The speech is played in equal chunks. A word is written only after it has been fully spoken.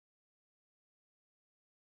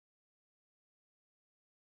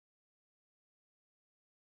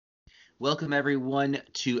Welcome, everyone,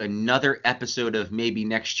 to another episode of Maybe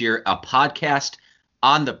Next Year, a podcast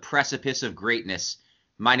on the precipice of greatness.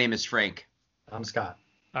 My name is Frank. I'm Scott.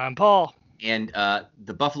 I'm Paul. And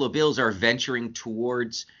the Buffalo Bills are venturing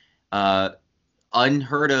towards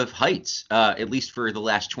unheard of heights, at least for the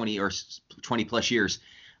last 20 or 20 plus years,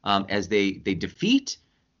 as they defeat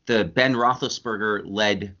the Ben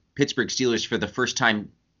Roethlisberger-led Pittsburgh Steelers for the first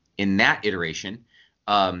time in that iteration.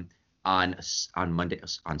 On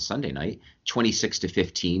Sunday night,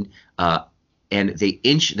 26-15, and they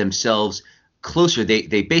inch themselves closer.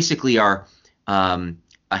 They basically are a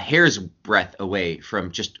hair's breadth away from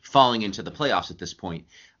just falling into the playoffs at this point,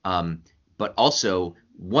 but also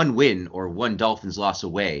one win or one Dolphins loss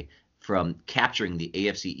away from capturing the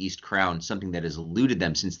AFC East crown, something that has eluded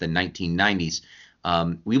them since the 1990s.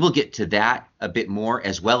 We will get to that a bit more,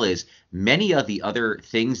 as well as many of the other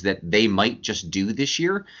things that they might just do this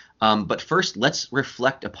year. But first, let's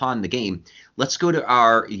reflect upon the game. Let's go to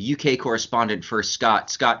our UK correspondent first,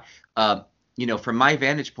 Scott. Scott, from my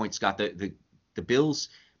vantage point, Scott, the Bills,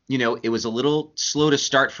 it was a little slow to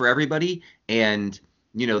start for everybody, and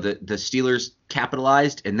the Steelers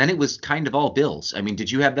capitalized, and then it was kind of all Bills. I mean,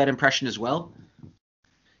 did you have that impression as well?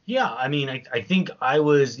 Yeah, I mean, I think I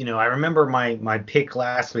was, I remember my pick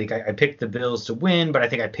last week. I picked the Bills to win, but I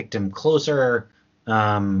think I picked them closer.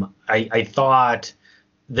 I thought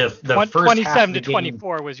the first 27 to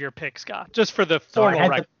 24 was your pick, Scott, just for the formal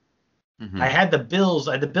record. I had the Bills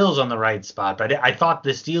on the right spot, but I thought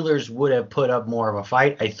the Steelers would have put up more of a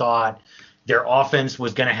fight. I thought their offense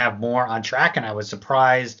was going to have more on track, and I was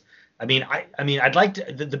surprised. I'd like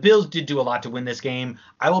to. The Bills did do a lot to win this game.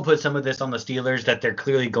 I will put some of this on the Steelers, that they're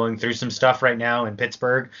clearly going through some stuff right now in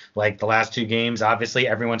Pittsburgh, like the last two games. Obviously,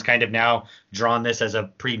 everyone's kind of now drawn this as a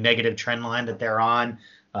pretty negative trend line that they're on,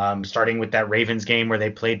 starting with that Ravens game where they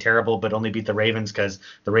played terrible but only beat the Ravens because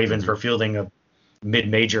the Ravens were fielding a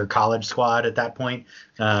mid-major college squad at that point.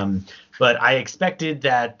 But I expected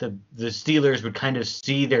that the Steelers would kind of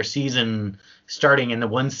see their season starting in the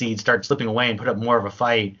one seed start slipping away and put up more of a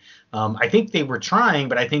fight. I think they were trying,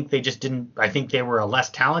 but I think they just didn't. I think they were a less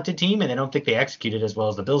talented team, and I don't think they executed as well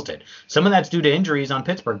as the Bills did. Some of that's due to injuries on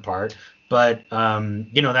Pittsburgh part, but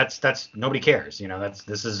that's nobody cares.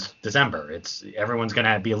 This is December. Everyone's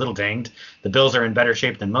gonna be a little dinged. The Bills are in better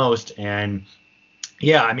shape than most, and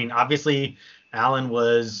yeah, I mean, obviously Allen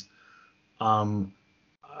was,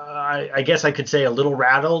 I guess I could say, a little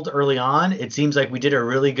rattled early on. It seems like we did a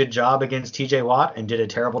really good job against TJ Watt and did a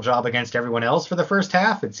terrible job against everyone else for the first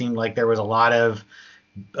half. It seemed like there was a lot of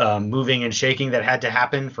moving and shaking that had to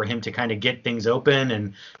happen for him to kind of get things open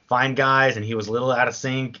and find guys, and he was a little out of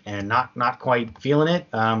sync and not quite feeling it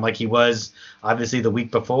like he was obviously the week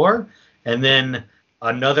before. And then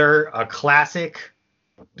a classic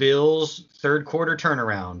Bills third quarter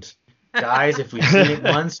turnaround. Guys, if we've seen it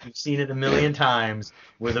once, we've seen it a million times,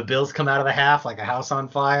 where the Bills come out of the half like a house on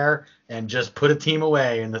fire and just put a team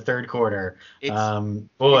away in the third quarter.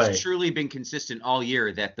 It's truly been consistent all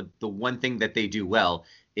year that the one thing that they do well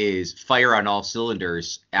is fire on all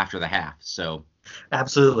cylinders after the half. So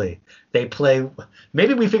absolutely. They play.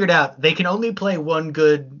 Maybe we figured out they can only play one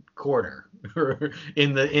good quarter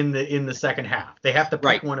in the second half. They have to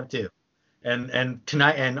pick one of two. And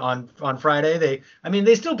tonight and on Friday,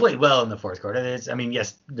 they still played well in the fourth quarter. Yes,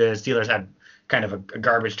 the Steelers had kind of a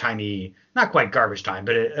garbage timey, not quite garbage time,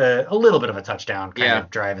 but a little bit of a touchdown kind of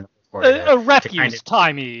drive in the fourth quarter. A refuse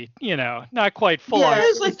timey, not quite full. Yeah, it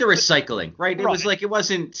was like the recycling, right? It was like, it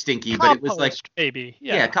wasn't stinky, compost, but it was like maybe.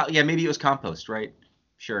 Yeah, maybe it was compost, right?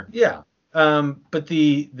 Sure. Yeah. But so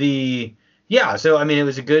it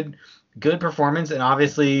was a good performance, and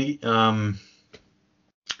obviously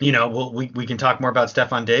we can talk more about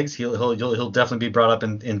Stefon Diggs. He'll definitely be brought up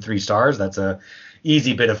in 3 stars. That's a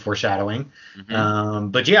easy bit of foreshadowing. Mm-hmm.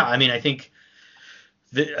 But yeah, I think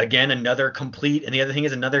again another complete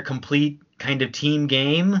kind of team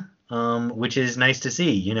game, which is nice to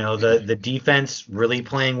see. The defense really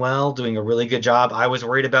playing well, doing a really good job. I was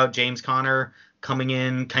worried about James Conner coming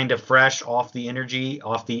in kind of fresh off the injury.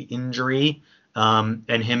 And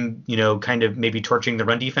him, kind of maybe torching the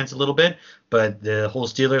run defense a little bit. But the whole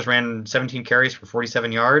Steelers ran 17 carries for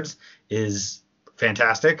 47 yards is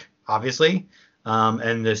fantastic, obviously.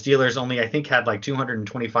 And the Steelers only, I think, had like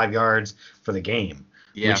 225 yards for the game,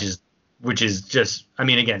 which is just,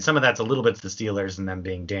 again, some of that's a little bit to the Steelers and them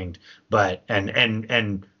being dinged, but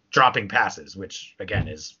and dropping passes, which again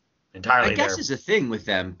is entirely. I guess is a thing with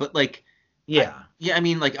them, but like. Yeah.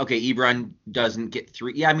 Ebron doesn't get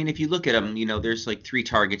 3. Yeah, if you look at him, there's like 3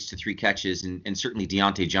 targets to 3 catches, and certainly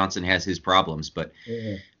Deontay Johnson has his problems. But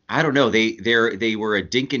I don't know. They were a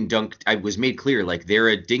dink and dunk. I was made clear, like they're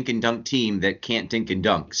a dink and dunk team that can't dink and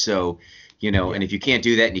dunk. So, and if you can't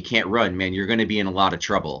do that and you can't run, man, you're going to be in a lot of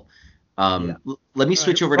trouble. Let me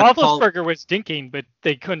switch over to Paul. Roethlisberger was dinking, but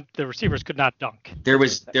they couldn't. The receivers could not dunk. There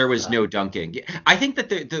was no dunking. I think that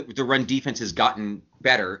the run defense has gotten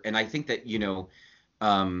better, and I think that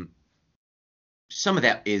some of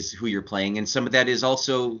that is who you're playing, and some of that is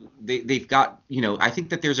also they've got I think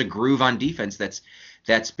that there's a groove on defense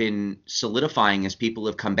that's been solidifying as people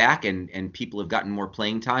have come back and people have gotten more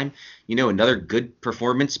playing time. Another good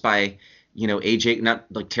performance by AJ, not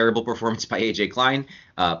like terrible performance by AJ Klein.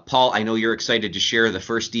 Paul, I know you're excited to share the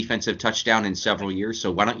first defensive touchdown in several years,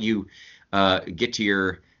 so why don't you get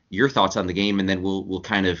to your thoughts on the game, and then we'll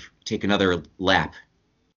kind of take another lap.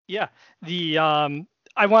 Yeah,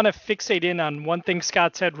 I want to fixate in on one thing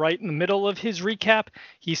Scott said right in the middle of his recap.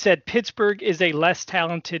 He said Pittsburgh is a less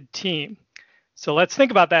talented team. So let's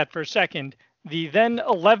think about that for a second. The then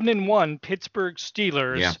 11-1 Pittsburgh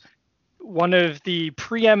Steelers, one of the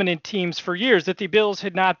preeminent teams for years that the Bills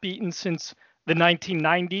had not beaten since the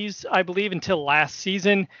 1990s, I believe, until last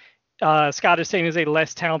season. Scott is saying is a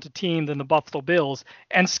less talented team than the Buffalo Bills.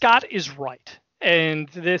 And Scott is right. And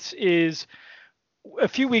this is a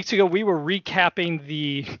few weeks ago, we were recapping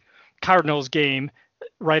the Cardinals game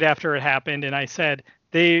right after it happened. And I said,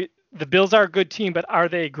 the Bills are a good team, but are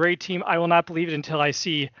they a great team? I will not believe it until I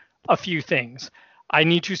see a few things. I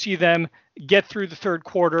need to see them get through the third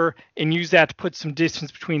quarter and use that to put some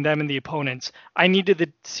distance between them and the opponents. I need to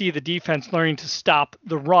see the defense learning to stop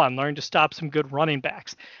the run, learning to stop some good running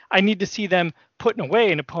backs. I need to see them putting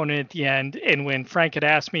away an opponent at the end. And when Frank had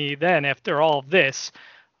asked me then, after all of this,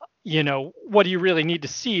 what do you really need to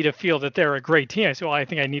see to feel that they're a great team? I said, well, I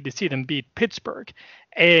think I need to see them beat Pittsburgh.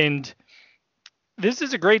 And this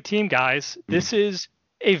is a great team, guys. This is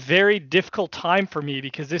a very difficult time for me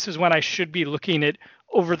because this is when I should be looking at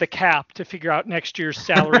over the cap to figure out next year's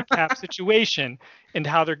salary cap situation and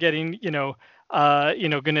how they're getting, going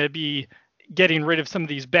to be getting rid of some of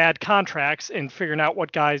these bad contracts and figuring out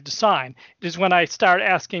what guys to sign. It is when I start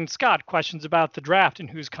asking Scott questions about the draft and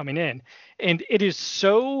who's coming in. And it is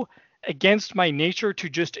so against my nature to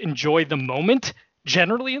just enjoy the moment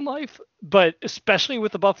generally in life, but especially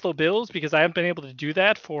with the Buffalo Bills, because I haven't been able to do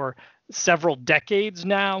that for several decades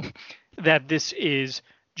now, that this is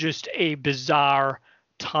just a bizarre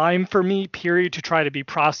time for me, period, to try to be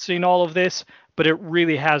processing all of this. But it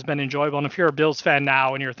really has been enjoyable. And if you're a Bills fan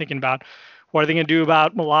now and you're thinking about what are they going to do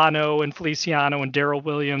about Milano and Feliciano and Darrell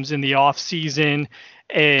Williams in the off season,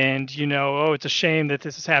 and it's a shame that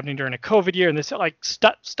this is happening during a COVID year, and this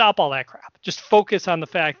stop all that crap. Just focus on the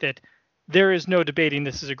fact that there is no debating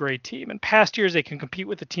this is a great team. In past years, they can compete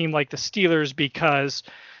with a team like the Steelers because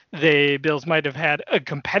the Bills might have had a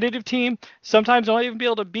competitive team. Sometimes they'll even be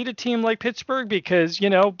able to beat a team like Pittsburgh because,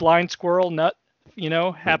 blind squirrel nut,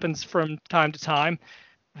 happens from time to time.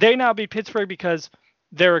 They now beat Pittsburgh because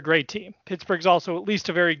they're a great team. Pittsburgh's also at least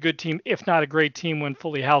a very good team, if not a great team when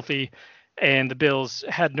fully healthy, and the Bills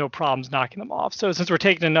had no problems knocking them off. So since we're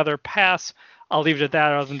taking another pass, I'll leave it at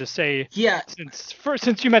that, other than to say,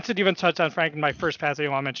 since you mentioned even touchdown, Frank, in my first pass, I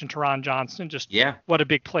want to mention Teron Johnson, what a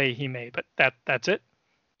big play he made. But that's it.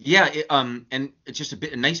 Yeah, and it's just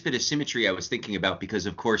a nice bit of symmetry I was thinking about because,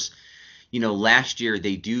 of course, last year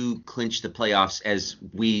they do clinch the playoffs as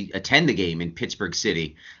we attend the game in Pittsburgh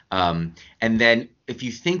City. And then if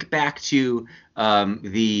you think back to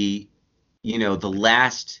the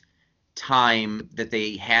last time that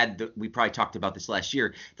they had, we probably talked about this last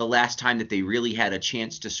year, the last time that they really had a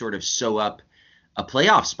chance to sort of sew up a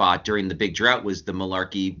playoff spot during the big drought was the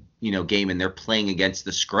Malarkey, game, and they're playing against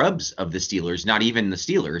the scrubs of the Steelers, not even the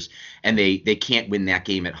Steelers, and they can't win that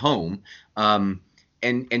game at home. And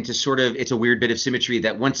to sort of, it's a weird bit of symmetry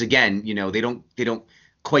that once again, they don't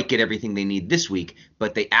quite get everything they need this week,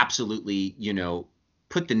 but they absolutely,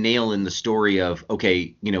 put the nail in the story of,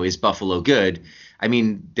 okay, is Buffalo good? I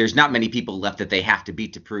mean, there's not many people left that they have to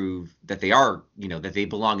beat to prove that they are, that they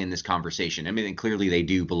belong in this conversation. I mean, and clearly they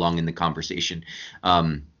do belong in the conversation.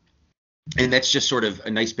 And that's just sort of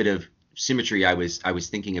a nice bit of symmetry I was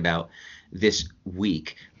thinking about this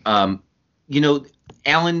week. Allen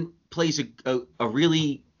plays a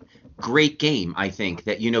really great game, I think,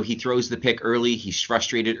 that, he throws the pick early. He's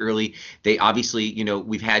frustrated early. They obviously,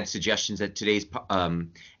 we've had suggestions that today's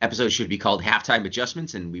episode should be called Halftime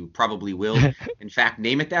Adjustments, and we probably will, in fact,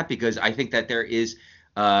 name it that, because I think that there is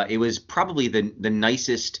it was probably the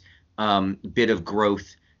nicest bit of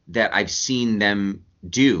growth that I've seen them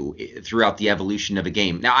do throughout the evolution of a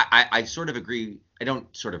game. Now, I sort of agree. I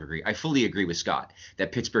don't sort of agree. I fully agree with Scott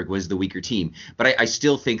that Pittsburgh was the weaker team, but I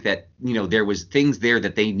still think that there was things there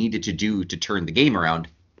that they needed to do to turn the game around,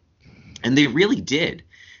 and they really did.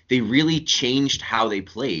 They really changed how they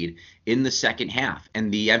played in the second half,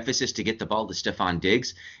 and the emphasis to get the ball to Stephon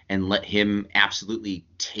Diggs and let him absolutely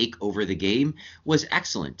take over the game was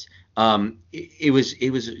excellent. It was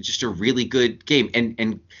just a really good game,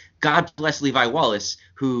 and God bless Levi Wallace,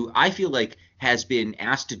 who I feel like has been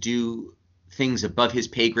asked to do things above his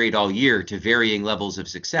pay grade all year to varying levels of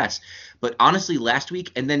success. But honestly, last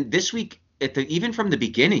week and then this week, even from the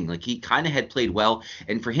beginning, like he kind of had played well,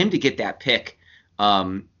 and for him to get that pick,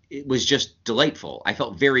 it was just delightful. I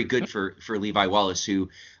felt very good for Levi Wallace, who,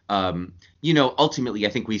 ultimately, I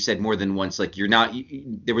think we've said more than once, like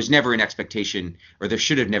there was never an expectation, or there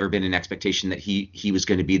should have never been an expectation that he was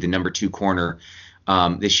going to be the number 2 corner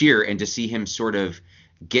this year, and to see him sort of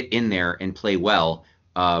get in there and play well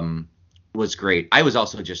was great. I was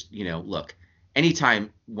also just, look,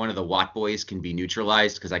 anytime one of the Watt boys can be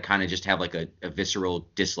neutralized, because I kind of just have like a visceral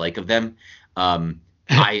dislike of them, I'm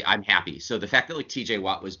happy. So the fact that like TJ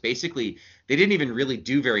Watt was basically, they didn't even really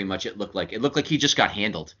do very much. It looked like he just got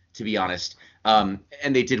handled, to be honest. And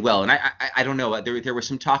they did well. And I don't know. There was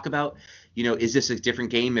some talk about, is this a different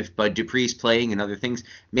game if Bud Dupree's playing and other things?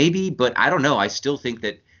 Maybe, but I don't know. I still think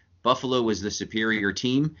that Buffalo was the superior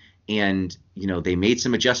team, and they made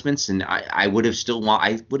some adjustments, and I would have still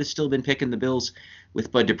been picking the Bills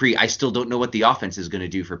with Bud Dupree. I still don't know what the offense is going to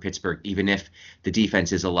do for Pittsburgh, even if the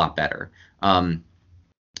defense is a lot better.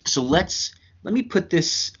 So let me put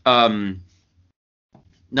this. No,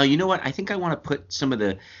 you know what? I think I want to put some of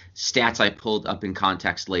the stats I pulled up in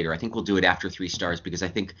context later. I think we'll do it after 3 stars, because I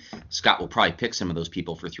think Scott will probably pick some of those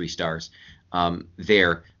people for 3 stars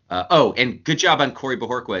there. And good job on Corey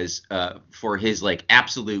Bojorquez for his like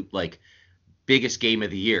absolute like biggest game of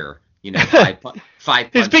the year. 5 punts,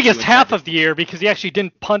 his biggest half of the year, because he actually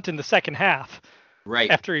didn't punt in the second half.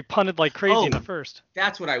 Right. After he punted like crazy in the first.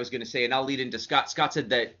 That's what I was going to say, and I'll lead into Scott. Scott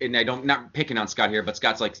said that, and not picking on Scott here, but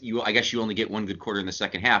Scott's like, I guess you only get one good quarter in the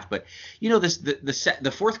second half. But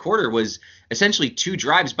the fourth quarter was essentially 2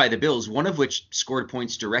 drives by the Bills, one of which scored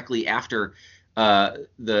points directly after the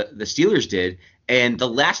Steelers did, and the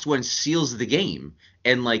last one seals the game.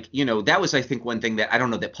 And that was, I think, one thing that I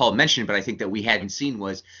don't know that Paul mentioned, but I think that we hadn't seen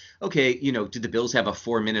was, okay, did the Bills have a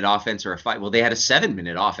 4-minute offense or a 5? Well, they had a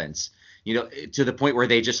 7-minute offense. To the point where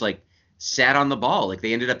they just like sat on the ball. Like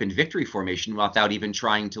they ended up in victory formation without even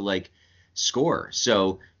trying to like score.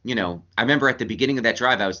 So, I remember at the beginning of that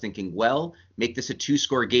drive, I was thinking, well, make this a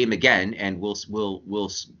 2-score game again, and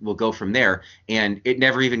we'll go from there. And it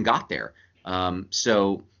never even got there.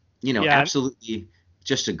 Absolutely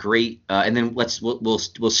just a great, and then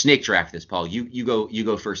we'll snake draft this, Paul. You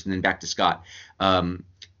go first, and then back to Scott.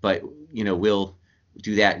 But we'll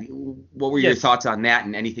do that. What were your thoughts on that,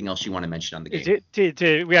 and anything else you want to mention on the game?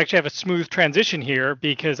 We actually have a smooth transition here,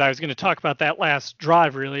 because I was going to talk about that last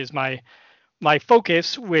drive really as my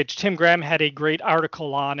focus, which Tim Graham had a great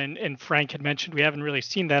article on, and Frank had mentioned we haven't really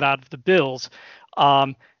seen that out of the Bills.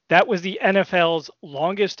 That was the NFL's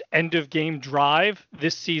longest end of game drive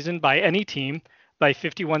this season by any team, by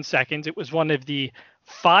 51 seconds. It was one of the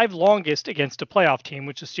 5 longest against a playoff team,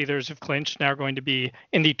 which the Steelers have clinched, now going to be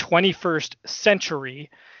in the 21st century.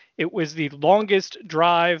 It was the longest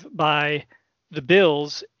drive by the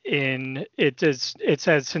Bills it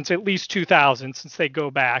says since at least 2000, since they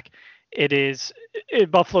go back.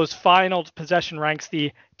 Buffalo's final possession ranks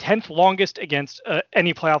the 10th longest against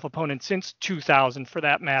any playoff opponent since 2000, for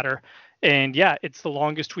that matter. And yeah, it's the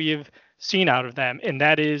longest we have seen out of them. And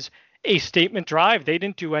that is a statement drive. They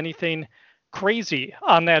didn't do anything crazy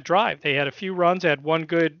on that drive. They had a few runs, had one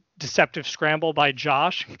good deceptive scramble by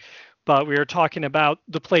Josh, but we were talking about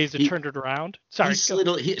the plays that turned it around. He slid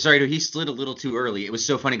a little too early. It was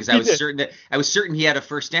so funny, because I was certain he had a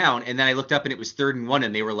first down, and then I looked up and it was 3rd and 1,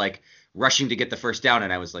 and they were like rushing to get the first down,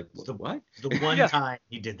 and I was like, what? The one time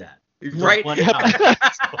he did that. Right.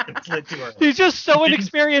 He's just so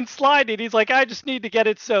inexperienced sliding. He's like, I just need to get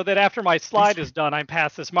it so that after my slide is done, I'm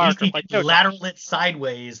past this marker. Lateral it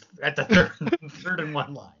sideways at the 3rd and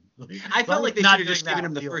 1 line. I felt like they should have just given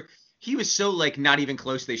him the first. He was so like not even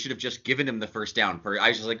close. They should have just given him the first down. I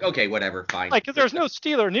was just like, okay, whatever, fine. Like, because there's no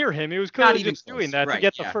Steeler near him. He was clearly just doing that to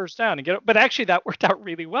get the first down and get it. But actually, that worked out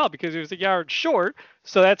really well, because it was a yard short.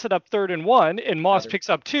 So that set up 3rd and 1, and Moss picks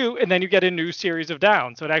up 2, and then you get a new series of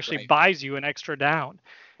downs. So it actually buys you an extra down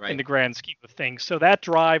in the grand scheme of things. So that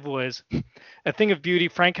drive was a thing of beauty.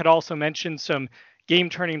 Frank had also mentioned some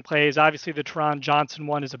game-turning plays. Obviously, the Teron Johnson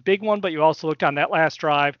one is a big one, but you also looked on that last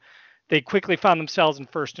drive. they quickly found themselves in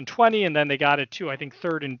 1st and 20, and then they got it to, I think,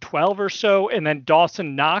 3rd and 12 or so. And then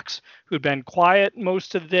Dawson Knox, who'd been quiet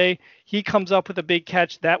most of the day, he comes up with a big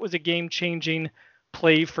catch. That was a game-changing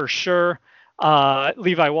play for sure.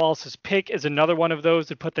 Levi Wallace's pick is another one of those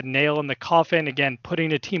that put the nail in the coffin, again,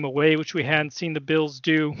 putting a team away, which we hadn't seen the Bills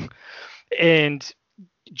do. And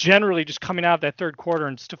generally just coming out of that third quarter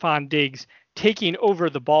and Stephon Diggs taking over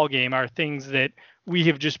the ball game are things that we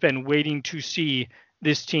have just been waiting to see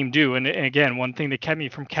this team do. And again, one thing that kept me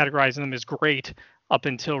from categorizing them as great up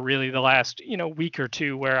until really the last, week or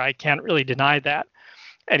two, where I can't really deny that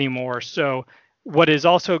anymore. So what is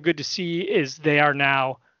also good to see is they are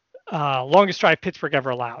now longest drive Pittsburgh ever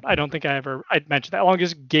allowed. I don't think I'd mentioned that.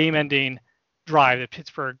 Longest game-ending drive that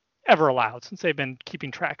Pittsburgh ever allowed, since they've been keeping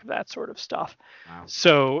track of that sort of stuff. Wow.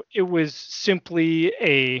 So it was simply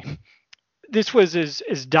this was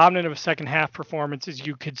as dominant of a second half performance as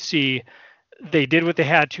you could see. They did what they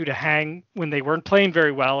had to hang when they weren't playing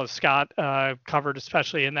very well, as Scott covered,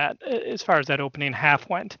 especially in that, as far as that opening half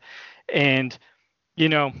went. And,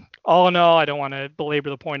 all in all, I don't want to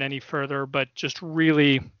belabor the point any further, but just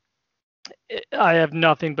really, I have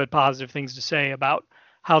nothing but positive things to say about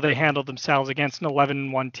how they handled themselves against an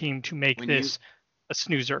 11-1 team to make a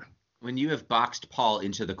snoozer. When you have boxed Paul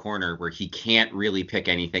into the corner where he can't really pick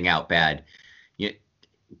anything out bad,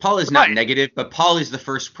 Paul is not negative, but Paul is the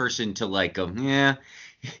first person to go, yeah.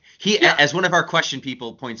 As one of our question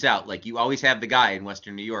people points out, you always have the guy in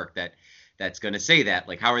Western New York that's going to say that,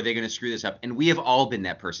 how are they going to screw this up? And we have all been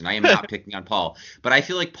that person. I am not picking on Paul, but I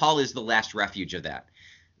feel like Paul is the last refuge of that.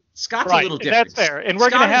 Scott's a little different. That's fair. And we're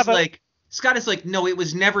going to have Scott is no, it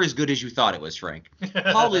was never as good as you thought it was, Frank.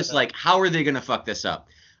 Paul is how are they going to fuck this up?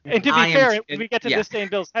 And to be fair, when we get to this day in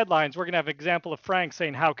Bills headlines, we're going to have an example of Frank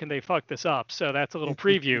saying, how can they fuck this up? So that's a little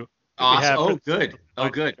preview. Awesome. Good.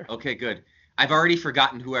 Okay, good. I've already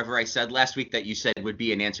forgotten whoever I said last week that you said would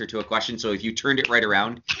be an answer to a question. So if you turned it right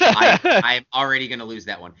around, I'm already going to lose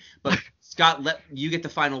that one. But Scott, let you get the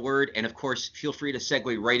final word. And of course, feel free to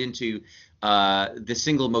segue right into the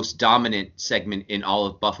single most dominant segment in all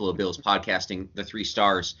of Buffalo Bills podcasting, the 3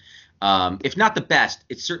 stars. If not the best,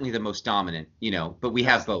 it's certainly the most dominant, but we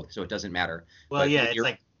have both, so it doesn't matter. Well, it's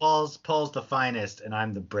like Paul's the finest and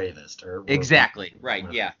I'm the bravest. Exactly. Right.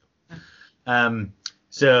 Yeah.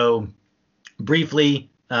 So briefly,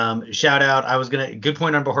 shout out, good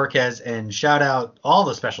point on Bojorquez, and shout out all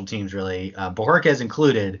the special teams, really, Bojorquez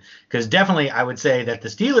included, because definitely I would say that the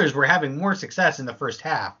Steelers were having more success in the first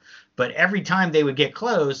half, but every time they would get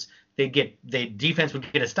close, defense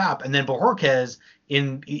would get a stop, and then Bojorquez,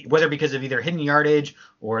 whether because of either hidden yardage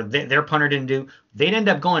or their punter didn't do, they'd end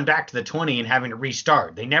up going back to the 20 and having to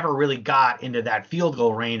restart. They never really got into that field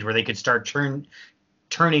goal range where they could start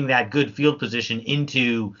turning that good field position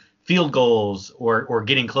into field goals or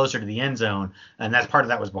getting closer to the end zone, and that's part of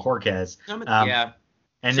that was Bojorquez. Yeah.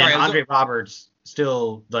 And then Andre Roberts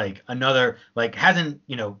still another hasn't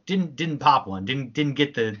didn't pop one, didn't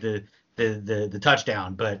get the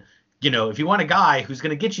touchdown, but if you want a guy who's going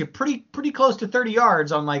to get you pretty close to 30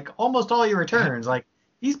 yards on almost all your returns,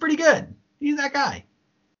 he's pretty good. He's that guy.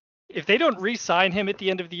 If they don't re-sign him at the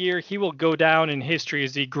end of the year, he will go down in history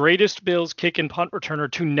as the greatest Bills kick and punt returner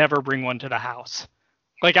to never bring one to the house.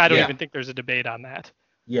 I don't even think there's a debate on that.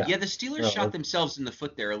 Yeah. Yeah, the Steelers shot themselves in the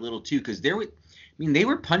foot there a little too, because they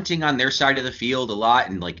were punting on their side of the field a lot,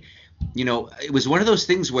 and it was one of those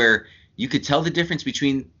things where you could tell the difference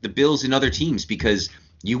between the Bills and other teams, because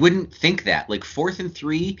you wouldn't think that 4th and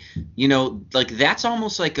 3, that's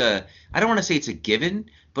almost I don't want to say it's a given,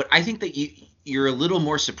 but I think that you're a little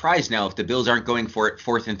more surprised now if the Bills aren't going for it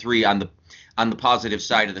 4th and 3 on the positive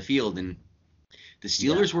side of the field. And the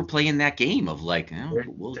Steelers were playing that game of they're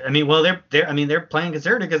playing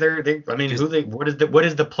conservative because what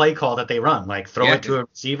is the play call that they run? Throw it to a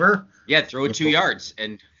receiver? Yeah, throw it 2 yards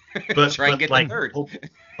and try and get the third.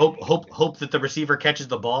 Hope that the receiver catches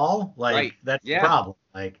the ball. Right. That's the problem.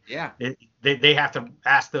 They have to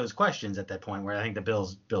ask those questions at that point, where I think the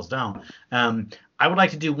Bills don't. I would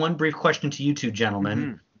like to do one brief question to you two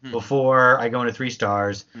gentlemen before I go into 3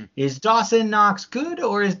 stars. Is Dawson Knox good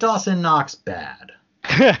or is Dawson Knox bad?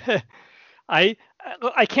 I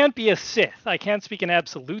can't be a Sith. I can't speak in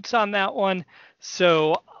absolutes on that one.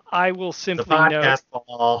 So I will simply know.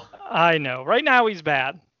 I know. Right now he's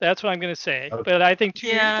bad. That's what I'm going to say. Okay. But I think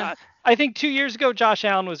 2 years ago Josh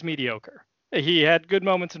Allen was mediocre. He had good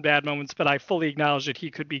moments and bad moments, but I fully acknowledge that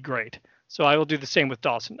he could be great. So I will do the same with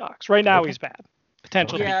Dawson Knox. Right now he's bad.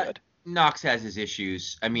 Potential to be good. Knox has his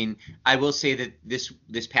issues. I mean, I will say that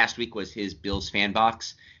this past week was his Bills fan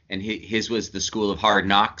box, and his was the School of Hard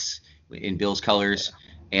Knocks in Bills colors.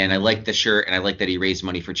 and I like the shirt, and I like that he raised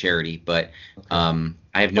money for charity. But I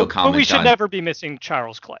have no comment. But we should never be missing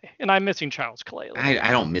Charles Clay, and I'm missing Charles Clay.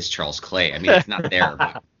 I don't miss Charles Clay. I mean, it's not there.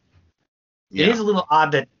 But, It is a little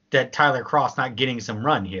odd that Tyler Cross not getting some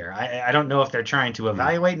run here. I don't know if they're trying to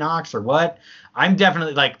evaluate Knox or what. I'm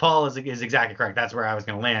definitely like Paul is exactly correct. That's where I was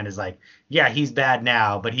going to land. Is like, yeah, he's bad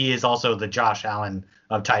now, but he is also the Josh Allen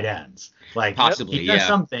of tight ends. Like possibly, he does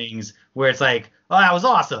some things where it's like, oh, that was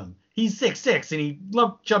awesome. He's 6'6", and he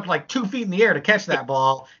jumped like 2 feet in the air to catch that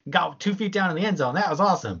ball and got 2 feet down in the end zone. That was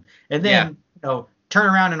awesome. And then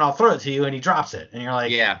turn around and I'll throw it to you, and he drops it, and you're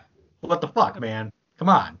like, what the fuck, man? Come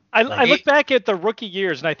on. I look back at the rookie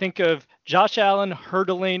years, and I think of Josh Allen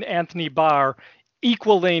hurdling Anthony Barr,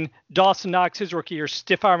 equaling Dawson Knox his rookie year,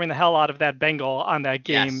 stiff arming the hell out of that Bengal on that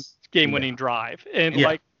game-winning drive,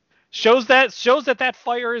 and shows that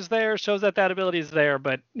fire is there, shows that ability is there,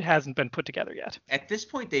 but hasn't been put together yet. At this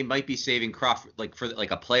point, they might be saving Crawford for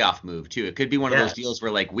a playoff move too. It could be one of those deals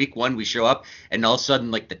where like week 1 we show up and all of a sudden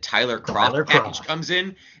like the Tyler Croft package comes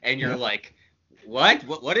in, and you're like,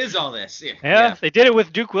 What is all this? Yeah, they did it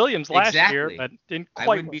with Duke Williams last year, but didn't quite. I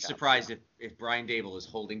wouldn't be surprised if Brian Dable is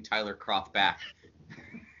holding Tyler Croft back.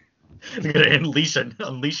 They're gonna unleash him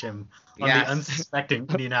on the unsuspecting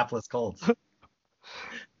Indianapolis Colts.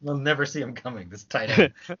 We'll never see him coming. This tight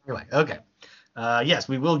end. Anyway, okay. Yes,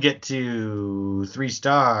 we will get to 3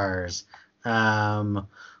 stars.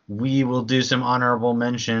 We will do some honorable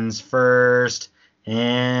mentions first.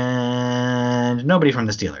 And nobody from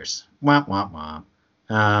the Steelers. Womp, womp,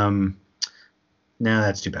 womp. No,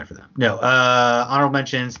 that's too bad for them. No, honorable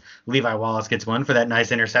mentions. Levi Wallace gets one for that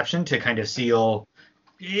nice interception to kind of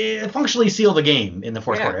functionally seal the game in the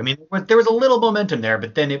fourth quarter. I mean, there was a little momentum there,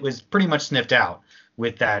 but then it was pretty much sniffed out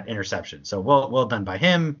with that interception. So well done by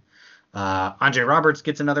him. Andre Roberts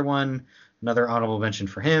gets another one. Another honorable mention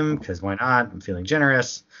for him, because why not? I'm feeling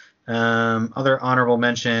generous. Other honorable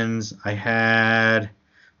mentions I had,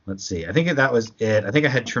 let's see, I think that was it. I think I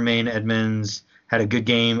had Tremaine Edmonds had a good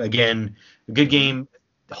game. Again, a good game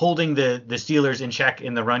holding the Steelers in check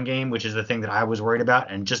in the run game, which is the thing that I was worried about,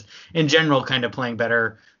 and just in general kind of playing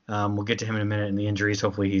better. We'll get to him in a minute in the injuries.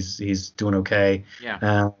 Hopefully he's doing okay.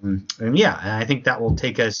 And I think that will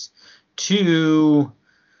take us to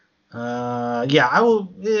I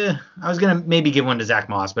was gonna maybe give one to Zach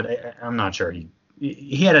Moss, but I'm not sure.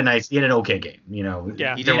 He had an okay game, you know.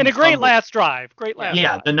 Yeah, and a great last drive. Drive.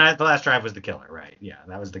 The last drive was the killer, right? Yeah,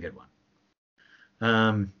 that was the good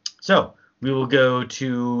one. So we will go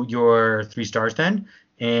to your 3 stars then,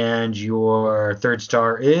 and your 3rd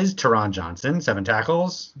star is Teron Johnson, 7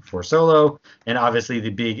 tackles, 4 solo, and obviously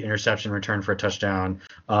the big interception return for a touchdown.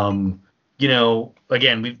 You know,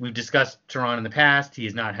 again, we've discussed Teron in the past. He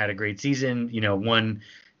has not had a great season. You know, 1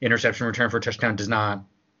 interception return for a touchdown does not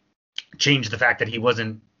change the fact that he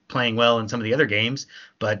wasn't playing well in some of the other games,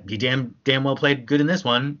 but he damn well played good in this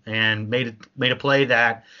one and made a play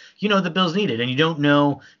that, you know, the Bills needed. And you don't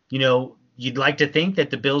know, you know, you'd like to think that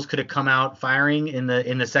the Bills could have come out firing in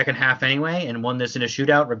the second half anyway and won this in a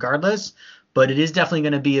shootout regardless, but it is definitely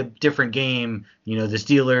going to be a different game. You know, the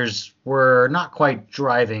Steelers were not quite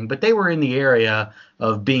driving, but they were in the area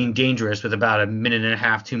of being dangerous with about 1.5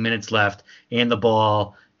 minutes, 2 minutes left and the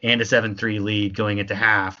ball and a 7-3 lead going into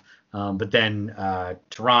half. But then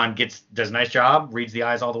Teron does a nice job, reads the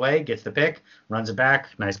eyes all the way, gets the pick, runs it back.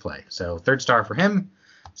 Nice play. So 3rd star for him.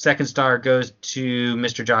 2nd star goes to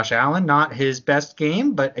Mr. Josh Allen. Not his best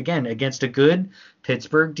game, but again, against a good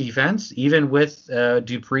Pittsburgh defense, even with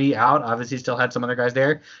Dupree out, obviously still had some other guys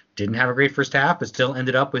there. Didn't have a great first half, but still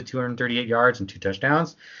ended up with 238 yards and 2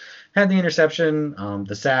 touchdowns. Had the interception,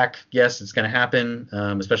 the sack. Yes, it's going to happen,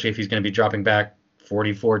 especially if he's going to be dropping back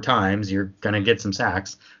 44 times. You're going to get some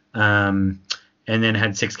sacks. And then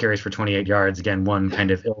had 6 carries for 28 yards. Again, one kind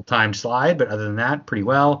of ill-timed slide, but other than that, pretty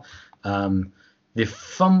well. The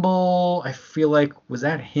fumble, I feel like, was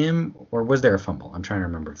that him or was there a fumble? I'm trying to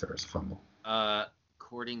remember if there was a fumble.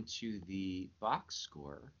 According to the box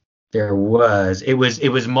score, there was. It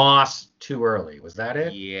was Moss too early. Was that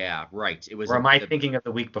it? Yeah, right. It was. Or am I thinking of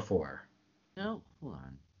the week before? No, hold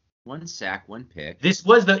on. 1 sack, 1 pick. This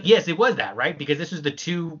was yes, it was that, right? Because this was the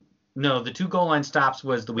 2 goal line stops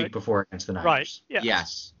was the week before against the Niners. Right.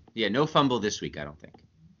 Yes. Yeah, no fumble this week, I don't think.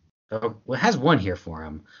 Oh, well, it has 1 here for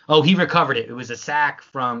him. Oh, he recovered it. It was a sack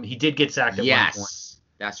he did get sacked at 1 point. Yes,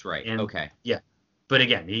 that's right. And, okay. Yeah. But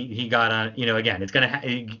again, he got on, again, it's going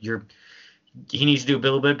to, he needs to do a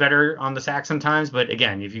little bit better on the sack sometimes. But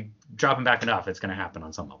again, if you drop him back enough, it's going to happen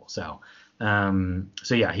on some level. So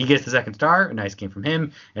yeah, he gets the 2nd star. A nice game from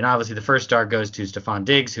him. And obviously the 1st star goes to Stephon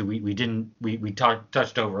Diggs, who we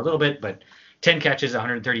touched over a little bit, but 10 catches,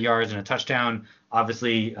 130 yards, and a touchdown.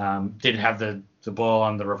 Obviously, did have the ball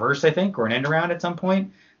on the reverse, I think, or an end around at some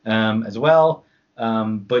point as well.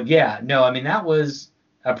 But yeah, no, I mean, that was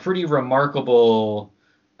a pretty remarkable.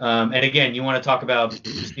 And again, you want to talk about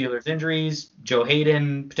Steelers injuries, Joe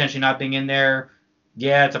Hayden potentially not being in there.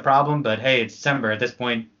 Yeah, it's a problem, but hey, it's December. At this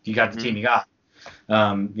point, you got the team you got.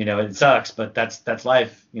 It sucks, but that's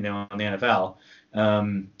life, in the NFL.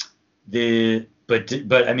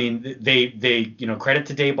 But I mean, they credit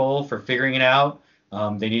to Daboll for figuring it out.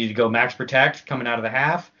 They needed to go max protect coming out of the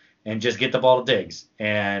half and just get the ball to Diggs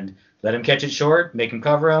and let him catch it short, make him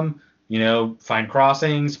cover him, find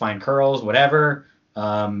crossings, find curls, whatever.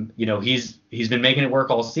 He's been making it work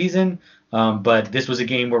all season. But this was a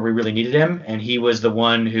game where we really needed him, and he was the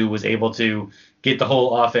one who was able to get the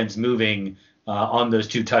whole offense moving on those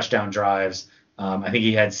 2 touchdown drives. I think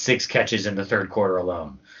he had 6 catches in the third quarter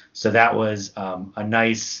alone. So that was a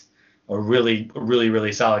really, really,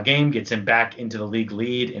 really solid game. Gets him back into the league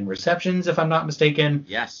lead in receptions, if I'm not mistaken.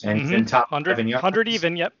 Yes. And he's in top 100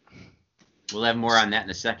 even, yep. We'll have more on that in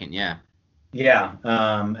a second, yeah. Yeah.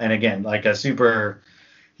 And again, like a super,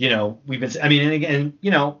 we've been, I mean, and again,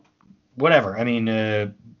 whatever. I mean,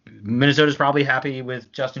 Minnesota's probably happy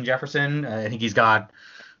with Justin Jefferson. I think he's got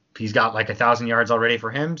like 1,000 yards already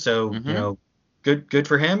for him. So, good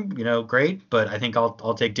for him, great. But I think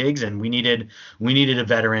I'll take Diggs, and we needed a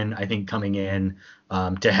veteran, I think, coming in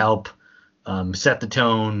to help set the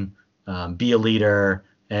tone, be a leader,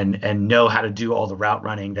 and know how to do all the route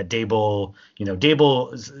running that Daboll,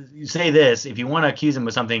 you say this, if you want to accuse him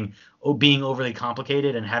of something being overly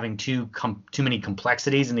complicated and having too many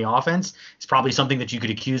complexities in the offense, it's probably something that you could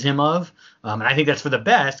accuse him of. And I think that's for the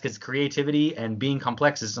best, because creativity and being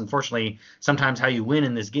complex is unfortunately sometimes how you win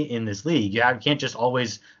in this league. You can't just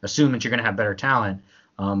always assume that you're going to have better talent.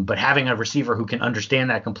 But having a receiver who can understand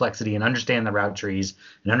that complexity and understand the route trees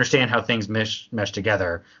and understand how things mesh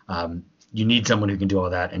together, you need someone who can do all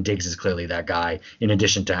that, and Diggs is clearly that guy, in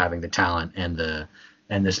addition to having the talent and the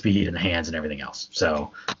speed and the hands and everything else.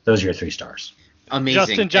 So those are your 3 stars. Amazing.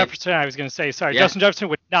 Justin Jefferson, I was going to say, sorry, yeah. Justin Jefferson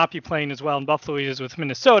would not be playing as well in Buffalo he is with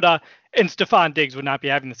Minnesota, and Stephon Diggs would not be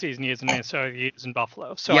having the season he is in Minnesota he is in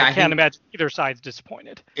Buffalo. So I can't imagine either side's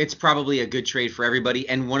disappointed. It's probably a good trade for everybody,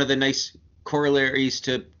 and one of the nice corollaries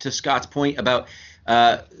to Scott's point about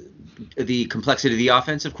the complexity of the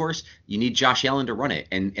offense, of course, you need Josh Allen to run it.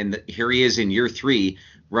 And here he is in year 3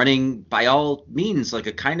 running, by all means, like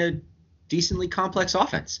a kind of decently complex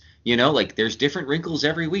offense. Like there's different wrinkles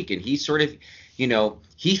every week. And he sort of,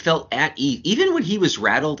 he felt at ease. Even when he was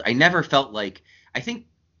rattled, I never felt like, I think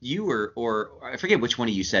you or I forget which one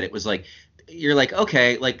of you said it was like, you're like,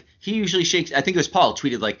 okay, like he usually shakes, I think it was Paul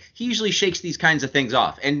tweeted, like he usually shakes these kinds of things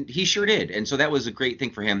off, and he sure did. And so that was a great thing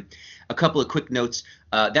for him. A couple of quick notes.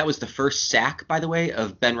 That was the first sack, by the way,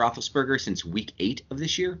 of Ben Roethlisberger since week 8 of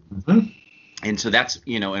this year. Mm-hmm. And so that's,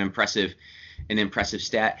 an impressive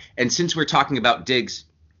stat. And since we're talking about Diggs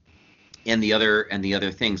and the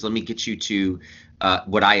other things, let me get you to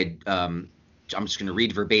what I had, I'm just going to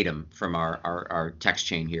read verbatim from our text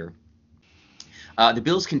chain here. The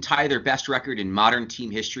Bills can tie their best record in modern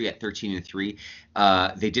team history at 13-3.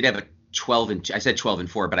 They did have a 12-2. I said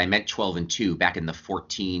 12-4, but I meant 12-2 back in the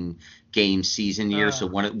 14 game season year. So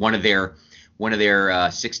one of their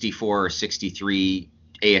 64 or 63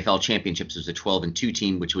 AFL championships was a 12-2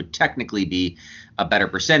 team, which would technically be a better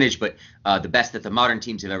percentage, but the best that the modern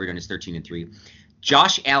teams have ever done is 13-3.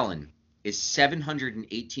 Josh Allen is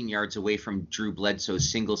 718 yards away from Drew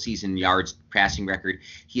Bledsoe's single-season yards passing record.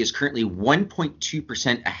 He is currently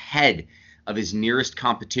 1.2% ahead of his nearest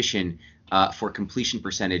competition for completion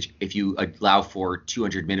percentage if you allow for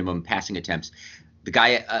 200 minimum passing attempts. The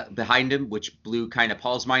guy behind him, which blew kind of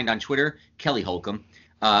Paul's mind on Twitter, Kelly Holcomb,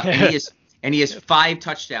 and he has 5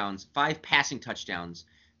 passing touchdowns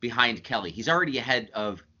behind Kelly. He's already ahead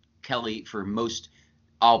of Kelly for most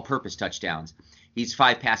all-purpose touchdowns. He's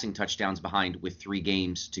 5 passing touchdowns behind with 3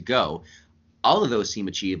 games to go. All of those seem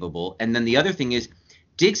achievable. And then the other thing is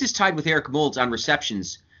Diggs is tied with Eric Moulds on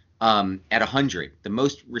receptions at 100. The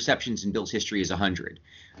most receptions in Bills history is 100.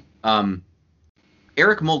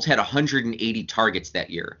 Eric Moulds had 180 targets that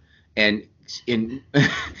year. And in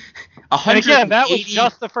 180, and again, that was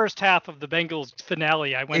just the first half of the Bengals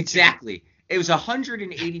finale I went exactly. to. It was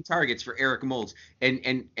 180 targets for Eric Moulds.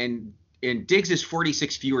 And Diggs is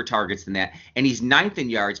 46 fewer targets than that, and he's 9th in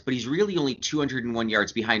yards, but he's really only 201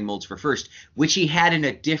 yards behind Moulds for first, which he had in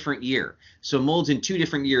a different year. So Moulds in 2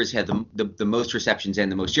 different years had the most receptions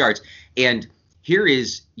and the most yards. And here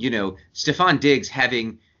is, Stephon Diggs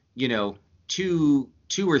having, 2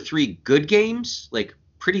 or 3 good games, like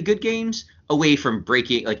pretty good games away from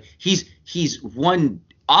breaking, like he's one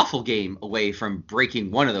awful game away from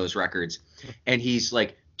breaking one of those records, and he's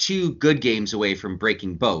like 2 good games away from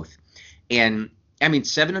breaking both. And I mean,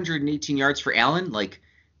 718 yards for Allen, like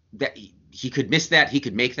that, he could miss that, he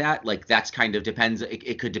could make that. Like that's kind of depends.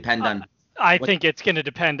 It could depend on. I think it's going to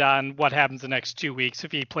depend on what happens the next 2 weeks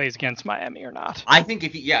if he plays against Miami or not. I think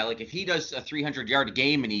if he does a 300-yard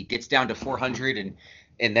game and he gets down to 400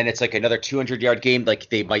 and then it's like another 200-yard game, like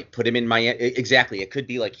they might put him in Miami. Exactly. It could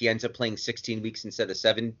be like he ends up playing 16 weeks instead of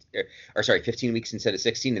 15 weeks instead of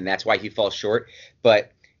 16, and that's why he falls short.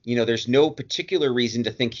 But, there's no particular reason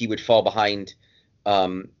to think he would fall behind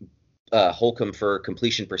Holcomb for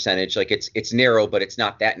completion percentage. Like it's narrow, but it's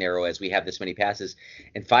not that narrow as we have this many passes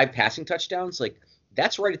and 5 passing touchdowns. Like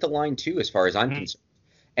that's right at the line too, as far as I'm concerned.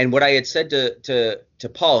 And what I had said to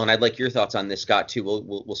Paul, and I'd like your thoughts on this, Scott, too.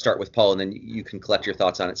 We'll start with Paul, and then you can collect your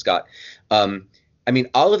thoughts on it, Scott. I mean,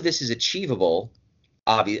 all of this is achievable.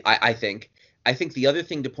 I think. I think the other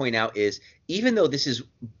thing to point out is, even though this is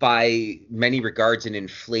by many regards an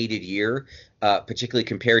inflated year, particularly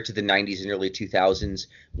compared to the 90s and early 2000s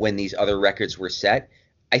when these other records were set,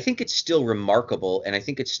 I think it's still remarkable, and I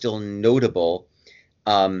think it's still notable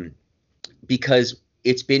because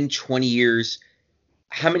it's been 20 years.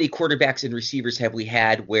 How many quarterbacks and receivers have we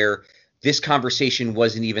had where this conversation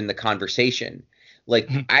wasn't even the conversation? Like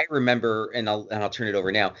I remember, and I'll turn it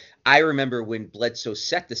over now. I remember when Bledsoe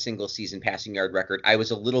set the single season passing yard record, I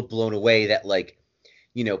was a little blown away that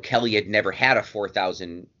Kelly had never had a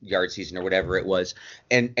 4,000 yard season or whatever it was.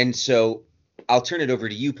 And so I'll turn it over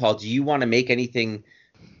to you, Paul. Do you want to make anything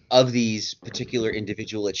of these particular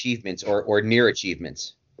individual achievements or near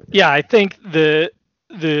achievements? Yeah, I think the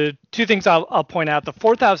 2 things I'll point out, the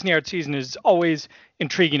 4,000 yard season is always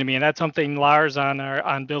intriguing to me, and that's something Lars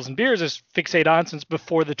on Bills and Beers is fixated on since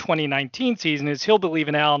before the 2019 season. Is he'll believe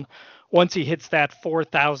in Allen once he hits that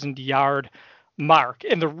 4,000 yard mark.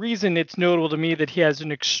 And the reason it's notable to me that he has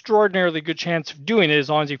an extraordinarily good chance of doing it as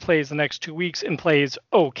long as he plays the next 2 weeks and plays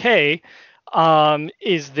okay,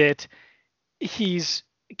 is that he's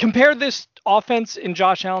compared this offense in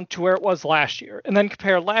Josh Allen to where it was last year, and then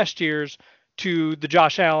compare last year's to the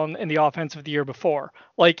Josh Allen and the offense of the year before.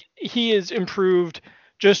 Like he is improved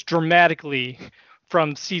just dramatically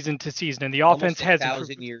from season to season, and the offense has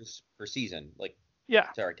 1,000 years per season. Like, yeah.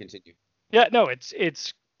 Sorry, continue. Yeah, no,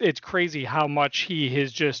 it's crazy how much he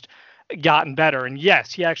has just gotten better. And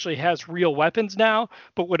yes, he actually has real weapons now,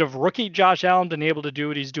 but would have rookie Josh Allen been able to do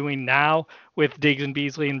what he's doing now with Diggs and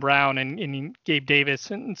Beasley and Brown and Gabe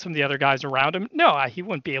Davis and some of the other guys around him? No, he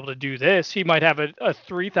wouldn't be able to do this. He might have a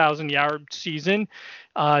 3,000 yard season.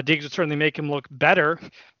 Diggs would certainly make him look better,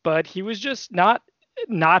 but he was just not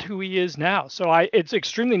who he is now. So it's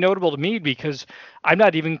extremely notable to me because I'm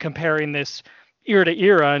not even comparing this era to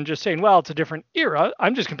era and just saying, well, it's a different era.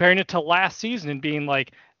 I'm just comparing it to last season and being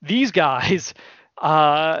like, these guys,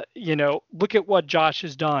 look at what Josh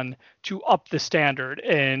has done to up the standard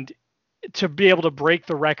and to be able to break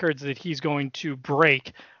the records that he's going to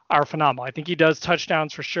break are phenomenal. I think he does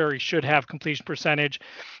touchdowns for sure. He should have completion percentage.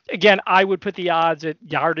 Again, I would put the odds at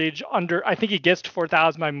yardage under. I think he gets to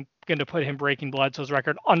 4,000. I'm going to put him breaking Bledsoe's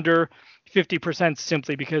record under 50%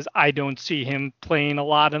 simply because I don't see him playing a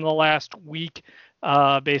lot in the last week.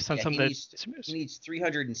 Based on some of the he needs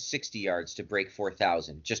 360 yards to break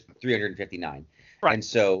 4,000, just 359. Right. And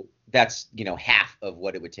so that's, half of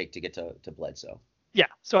what it would take to get to Bledsoe. Yeah.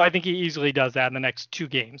 So I think he easily does that in the next 2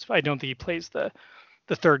 games. I don't think he plays the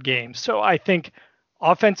 3rd game. So I think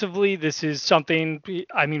offensively, this is something,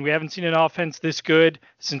 I mean, we haven't seen an offense this good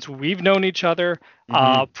since we've known each other,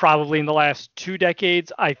 probably in the last 2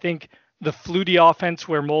 decades. I think the Flutie offense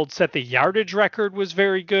where Mold set the yardage record was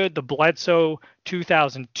very good. The Bledsoe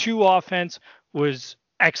 2002 offense was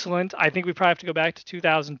excellent. I think we probably have to go back to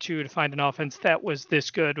 2002 to find an offense that was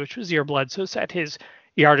this good, which was the year Bledsoe set his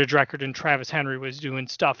yardage record and Travis Henry was doing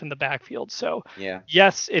stuff in the backfield. So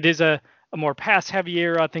yes, it is a more pass-heavy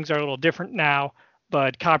era. Things are a little different now,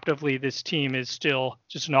 but comparatively, this team is still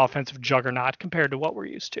just an offensive juggernaut compared to what we're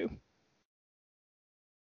used to.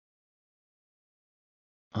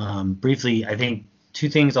 Briefly, I think 2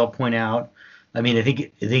 things I'll point out. I mean, I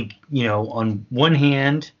think on one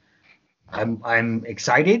hand, I'm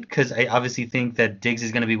excited because I obviously think that Diggs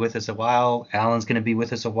is going to be with us a while. Allen's going to be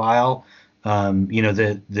with us a while. I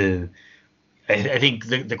think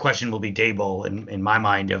the question will be Daboll in my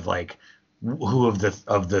mind of like who of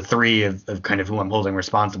the 3 of kind of who I'm holding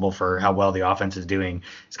responsible for how well the offense is doing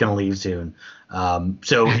is going to leave soon.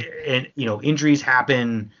 Injuries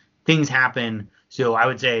happen, things happen. So I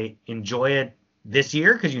would say enjoy it this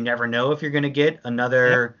year because you never know if you're going to get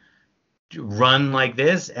another run like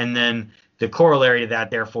this, and then the corollary to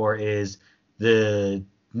that, therefore, is no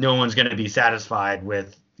one's going to be satisfied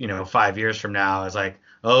with 5 years from now. It's like,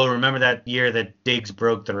 oh, remember that year that Diggs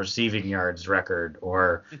broke the receiving yards record,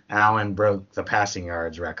 or Allen broke the passing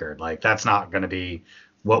yards record. Like, that's not going to be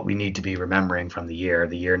what we need to be remembering from the year.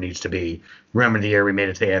 The year needs to be, remember the year we made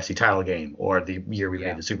it to the AFC title game, or the year we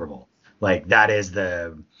made the Super Bowl. Like, that is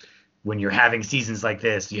when you're having seasons like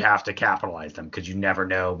this, you have to capitalize them, because you never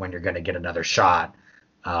know when you're going to get another shot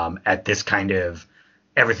at this kind of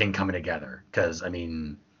everything coming together. Because,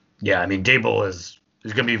 Dable is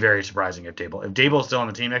going to be very surprising if Dable is still on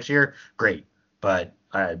the team next year, great. But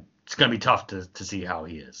it's going to be tough to see how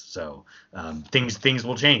he is. So things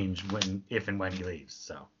will change if and when he leaves.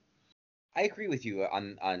 So I agree with you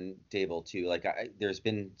on Dable too. Like, there's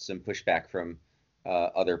been some pushback from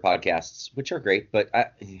other podcasts, which are great, but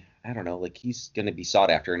I don't know. Like, he's going to be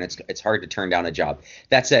sought after, and it's hard to turn down a job.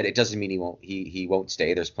 That said, it doesn't mean he won't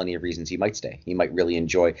stay. There's plenty of reasons he might stay. He might really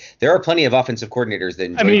enjoy. There are plenty of offensive coordinators that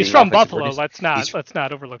enjoy. He's from Buffalo. Let's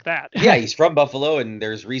not overlook that. Yeah, he's from Buffalo, and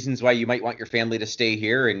there's reasons why you might want your family to stay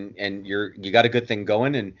here, and you got a good thing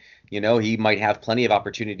going, and he might have plenty of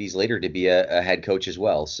opportunities later to be a head coach as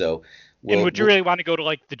well. So, and would you really want to go to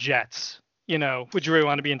like the Jets? Would you really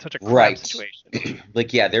want to be in such a crap situation?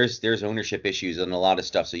 Like, yeah, there's ownership issues and a lot of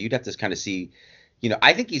stuff. So you'd have to kind of see,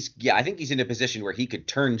 I think he's in a position where he could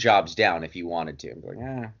turn jobs down if he wanted to. I'm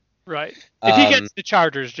going, Right. If he gets the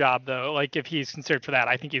Chargers job, though, like if he's considered for that,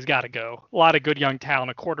 I think he's got to go. A lot of good young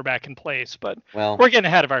talent, a quarterback in place, but we're getting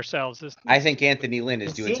ahead of ourselves. I think Anthony Lynn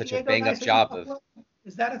is doing such a bang-up job of.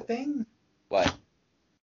 Is that a thing? What?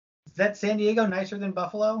 Is that San Diego nicer than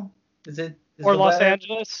Buffalo? Is it? Or Los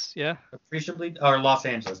Angeles, yeah. Appreciably, or Los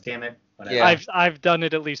Angeles, damn it. Whatever. Yeah. I've done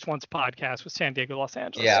it at least once podcast with San Diego, Los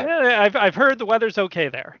Angeles. Yeah. I've heard the weather's okay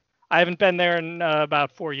there. I haven't been there in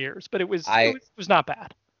about 4 years, but it was not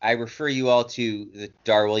bad. I refer you all to the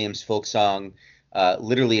Dar Williams folk song,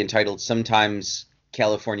 literally entitled "Sometimes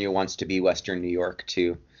California Wants to Be Western New York,"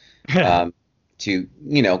 to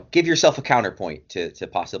give yourself a counterpoint to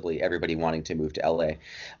possibly everybody wanting to move to LA.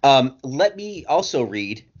 Let me also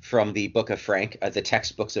read from the book of Frank, the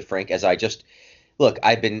textbooks of Frank, as I've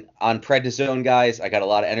been on prednisone, guys. I got a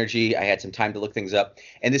lot of energy. I had some time to look things up.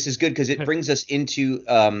 And this is good because it brings us into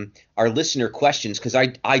our listener questions, because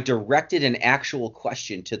I directed an actual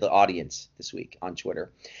question to the audience this week on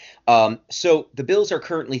Twitter. So the Bills are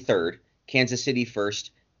currently third, Kansas City first,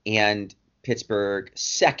 and Pittsburgh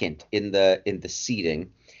second in the seeding.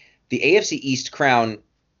 The AFC East crown,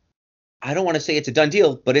 I don't want to say it's a done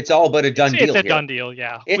deal, but it's all but a done deal. It's a done deal,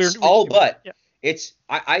 yeah.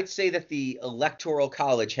 I'd say that the Electoral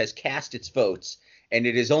College has cast its votes, and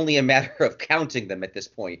it is only a matter of counting them at this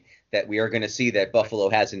point that we are going to see that Buffalo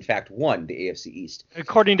has in fact won the AFC East.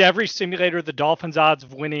 According to every simulator, the Dolphins' odds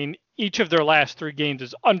of winning each of their last 3 games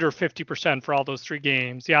is under 50% for all those 3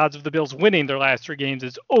 games. The odds of the Bills winning their last 3 games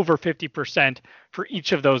is over 50% for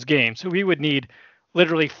each of those games. So we would need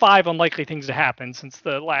literally 5 unlikely things to happen, since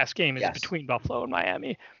the last game is between Buffalo and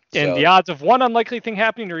Miami. And the odds of 1 unlikely thing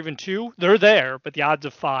happening, or even 2, they're there, but the odds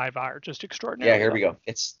of 5 are just extraordinary. Yeah, here we go.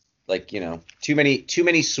 It's like, too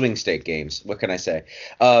many swing state games. What can I say?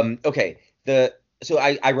 Okay. So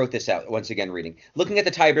I wrote this out, once again reading. Looking at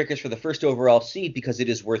the tiebreakers for the first overall seed, because it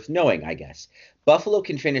is worth knowing, I guess. Buffalo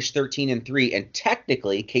can finish 13-3, and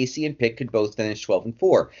technically KC and Pitt could both finish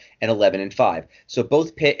 12-4 and 11-5. So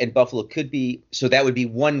both Pitt and Buffalo so that would be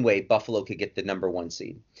one way Buffalo could get the number 1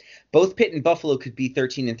 seed. Both Pitt and Buffalo could be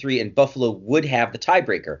 13-3, and Buffalo would have the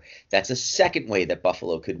tiebreaker. That's a second way that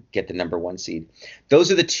Buffalo could get the number 1 seed.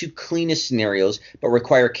 Those are the 2 cleanest scenarios, but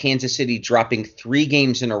require Kansas City dropping 3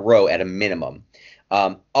 games in a row at a minimum.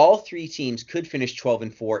 All 3 teams could finish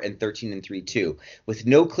 12-4 and 13-3 too, with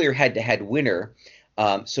no clear head-to-head winner.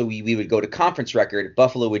 So we would go to conference record.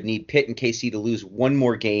 Buffalo would need Pitt and KC to lose 1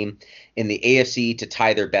 more game in the AFC to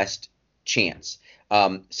tie their best chance.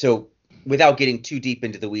 So without getting too deep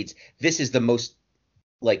into the weeds, this is the most,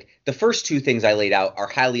 the first 2 things I laid out are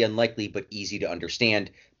highly unlikely but easy to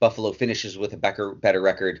understand. Buffalo finishes with a better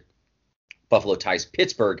record. Buffalo ties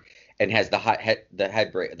Pittsburgh and has the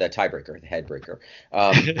headbreaker. The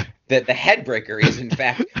headbreaker is in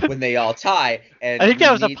fact when they all tie. And I think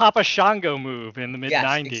that was a Papa Shango move in the mid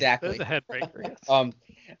 '90s. Yes, exactly. That was a headbreaker.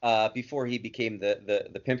 Yes. Before he became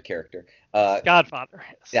the pimp character. Godfather.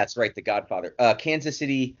 Yes. That's right, the Godfather. Kansas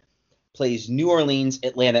City plays New Orleans,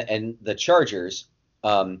 Atlanta, and the Chargers.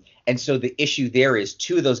 And so the issue there is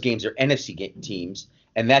 2 of those games are NFC teams,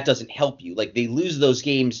 and that doesn't help you. Like, they lose those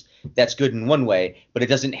games, that's good in one way, but it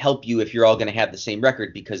doesn't help you if you're all going to have the same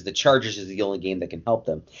record, because the Chargers is the only game that can help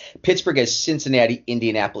them. Pittsburgh has Cincinnati,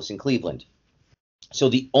 Indianapolis, and Cleveland. So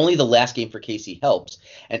the last game for KC helps.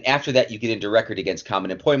 And after that, you get into record against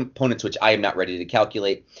common opponents, which I am not ready to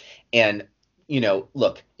calculate. And,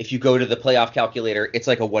 look, if you go to the playoff calculator, it's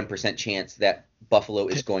like a 1% chance that Buffalo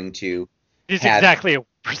is going to It's exactly a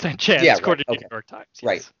percent chance, according to New York Times. Yes.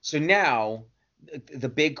 Right. So now the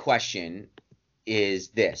big question is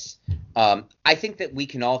this. I think that we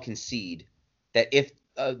can all concede that if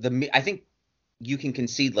I think you can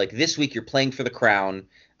concede, like, this week you're playing for the crown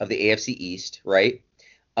of the AFC East, right?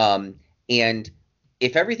 And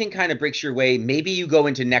if everything kind of breaks your way, maybe you go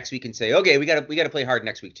into next week and say, okay, we got to play hard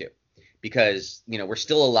next week too, because we're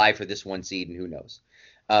still alive for this 1 seed, and who knows.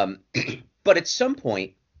 But at some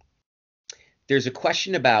point, there's a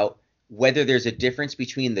question about whether there's a difference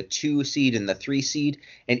between the 2 seed and the 3 seed,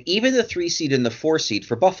 and even the 3 seed and the 4 seed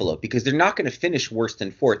for Buffalo, because they're not going to finish worse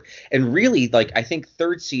than 4th. And really, like, I think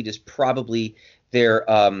 3rd seed is probably their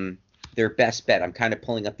best bet. I'm kind of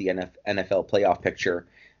pulling up the NFL playoff picture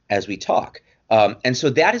as we talk. And so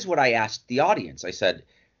that is what I asked the audience. I said,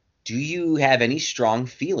 do you have any strong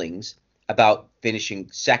feelings about finishing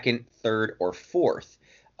 2nd, 3rd, or 4th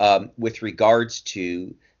with regards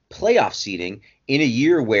to playoff seeding in a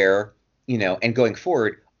year where, and going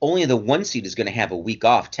forward, only the 1 seed is going to have a week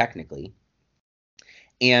off technically.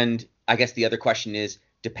 And I guess the other question is,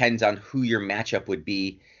 depends on who your matchup would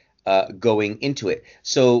be going into it.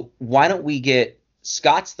 So why don't we get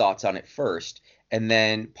Scott's thoughts on it first, and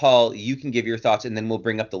then Paul, you can give your thoughts, and then we'll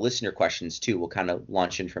bring up the listener questions too. We'll kind of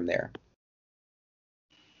launch in from there.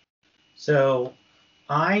 So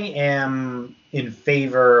I am in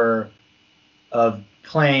favor of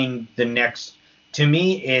playing the next. To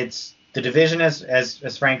me, it's the division,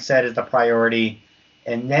 as Frank said, is the priority,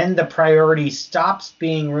 and then the priority stops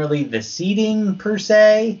being really the seeding per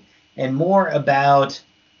se, and more about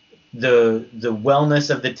the wellness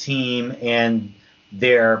of the team and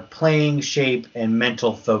their playing shape and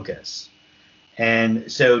mental focus.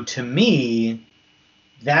 And so to me,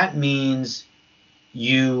 that means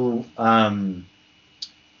you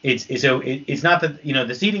it's not that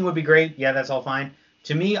the seeding would be great. Yeah, that's all fine.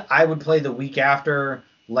 To me, I would play the week after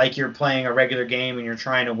like you're playing a regular game and you're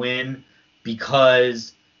trying to win,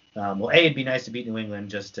 because it'd be nice to beat New England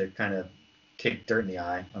just to kind of kick dirt in the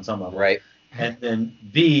eye on some level. Right. And then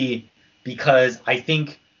B, because I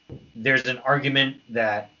think there's an argument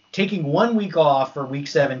that taking 1 week off for week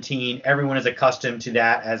 17, everyone is accustomed to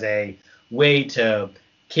that as a way to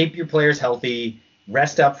keep your players healthy,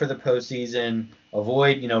 rest up for the postseason,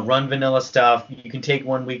 avoid, run vanilla stuff. You can take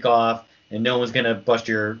 1 week off and no one's going to bust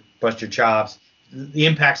your chops. The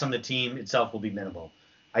impacts on the team itself will be minimal.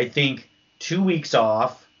 I think 2 weeks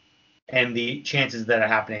off and the chances that are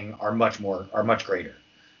happening are much greater.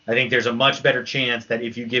 I think there's a much better chance that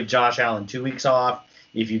if you give Josh Allen 2 weeks off,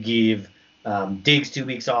 if you give Diggs 2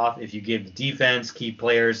 weeks off, if you give the defense, key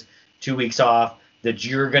players 2 weeks off, that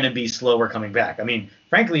you're going to be slower coming back. I mean,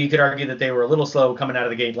 frankly, you could argue that they were a little slow coming out of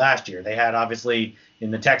the gate last year. They had, obviously, in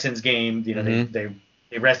the Texans game,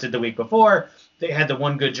 they rested the week before. They had the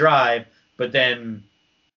one good drive, but then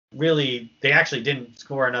really they actually didn't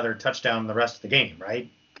score another touchdown the rest of the game,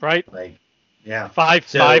 right? Right. Like, yeah. Five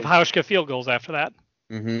Hauschka field goals after that.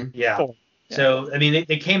 Mm-hmm. Yeah. 4. So, I mean,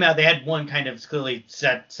 they came out, they had one kind of clearly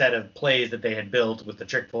set of plays that they had built with the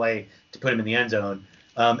trick play to put him in the end zone.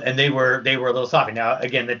 And they were a little soft. Now,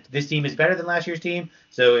 again, this team is better than last year's team,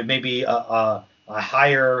 so it may be a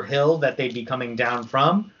higher hill that they'd be coming down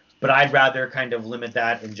from, but I'd rather kind of limit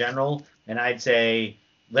that in general. And I'd say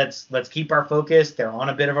let's keep our focus. They're on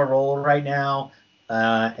a bit of a roll right now,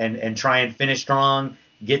 and try and finish strong,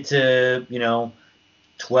 get to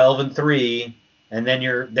 12-3. And then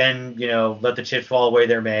let the chips fall where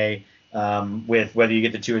they may, with whether you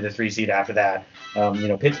get the 2 or the 3 seed after that.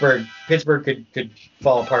 Pittsburgh could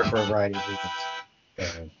fall apart for a variety of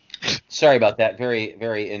reasons. Sorry about that. Very,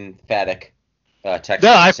 very emphatic text.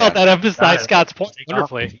 No, I felt that emphasized Scott's point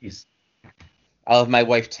wonderfully. I'll have my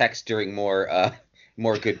wife text during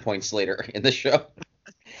more good points later in the show.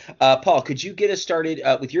 Paul, could you get us started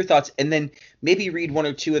with your thoughts, and then maybe read 1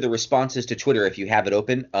 or 2 of the responses to Twitter if you have it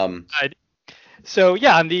open? So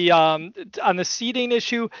yeah, on the seeding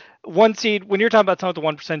issue, 1 seed, when you're talking about something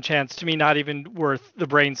with a 1% chance, to me, not even worth the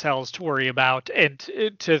brain cells to worry about, and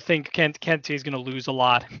to think Kent is going to lose a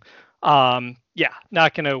lot. Yeah,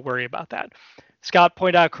 not going to worry about that. Scott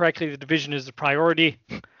pointed out correctly, the division is a priority.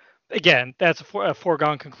 again, that's a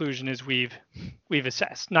foregone conclusion as we've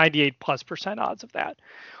assessed 98+% odds of that.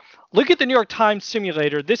 Look at the New York Times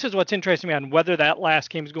simulator. This is what's interesting me on whether that last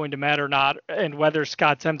game is going to matter or not, and whether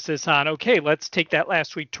Scott's emphasis on, okay, let's take that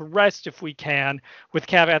last week to rest if we can, with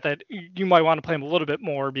caveat that you might want to play them a little bit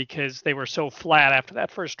more because they were so flat after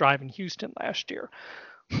that first drive in Houston last year.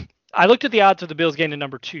 I looked at the odds of the Bills getting the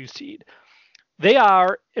number 2 seed. They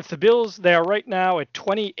are right now at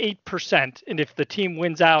 28%, and if the team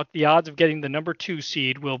wins out, the odds of getting the number 2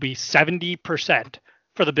 seed will be 70%.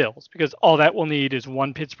 For the Bills, because all that we'll need is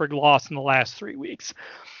one Pittsburgh loss in the last 3 weeks.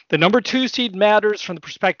 The number 2 seed matters from the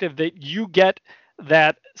perspective that you get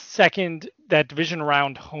that division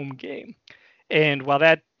round home game. And while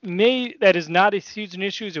that is not as huge an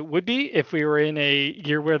issue as it would be if we were in a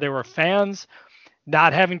year where there were fans,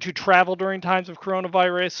 not having to travel during times of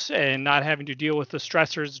coronavirus and not having to deal with the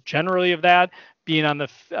stressors generally of that, being on the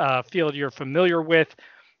field you're familiar with,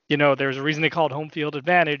 there's a reason they call it home field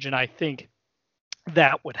advantage, and I think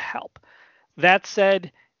that would help. That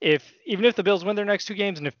said, even if the Bills win their next 2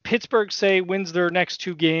 games, and if Pittsburgh, say, wins their next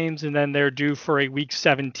 2 games, and then they're due for a Week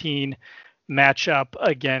 17 matchup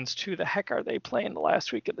against who the heck are they playing the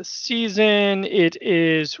last week of the season?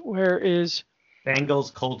 Where is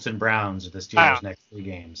Bengals, Colts, and Browns are the Steelers' next 3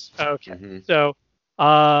 games. Okay, Mm-hmm. So,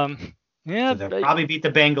 so they'll probably beat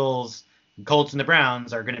the Bengals. Colts and the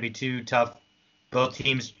Browns are going to be 2 tough, both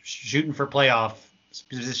teams shooting for playoff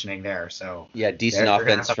positioning there. So yeah, decent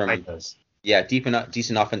offense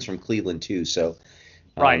from Cleveland too. So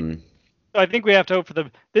right. So I think we have to hope for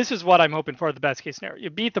this is what I'm hoping for, the best case scenario. You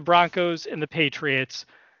beat the Broncos and the Patriots.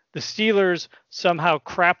 The Steelers somehow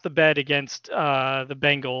crap the bed against the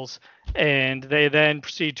Bengals, and they then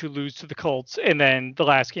proceed to lose to the Colts, and then the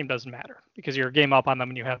last game doesn't matter because you're a game up on them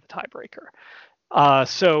and you have the tiebreaker.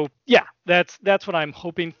 So yeah, that's what I'm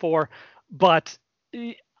hoping for. But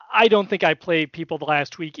I don't think I play people the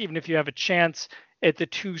last week, even if you have a chance at the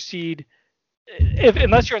 2 seed.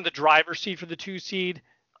 Unless you're in the driver's seat for the 2 seed,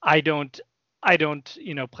 I don't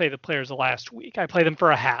play the players the last week. I play them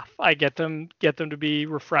for a half. I get them to be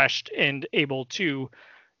refreshed and able to,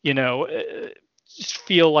 just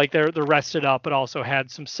feel like they're rested up, but also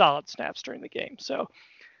had some solid snaps during the game. So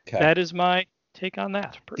That is my take on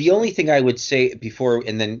that. Personally. The only thing I would say before,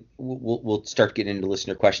 and then we'll start getting into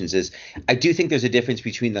listener questions, is I do think there's a difference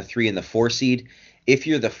between the 3 and the 4 seed. If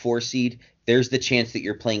you're the 4 seed, there's the chance that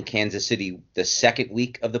you're playing Kansas City the second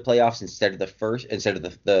week of the playoffs instead of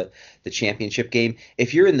the championship game.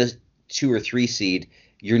 If you're in the 2 or 3 seed,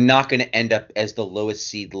 you're not going to end up as the lowest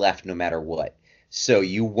seed left no matter what. So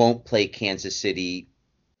you won't play Kansas City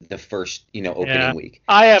the first, opening week.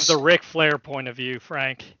 I have the Ric Flair point of view,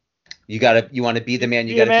 Frank. You want to be the man.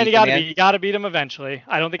 You got to beat them eventually.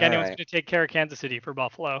 I don't think anyone's going to take care of Kansas City for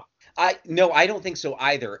Buffalo. I don't think so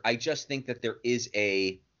either. I just think that there is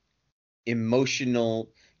a emotional.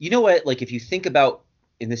 You know what? Like if you think about,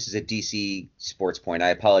 and this is a DC sports point, I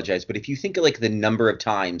apologize, but if you think of like the number of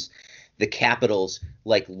times the Capitals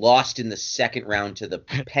like lost in the second round to the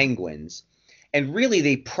Penguins, and really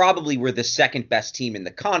they probably were the second best team in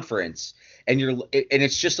the conference. And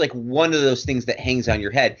it's just like one of those things that hangs on your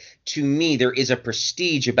head. To me, there is a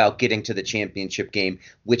prestige about getting to the championship game,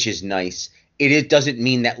 which is nice. It doesn't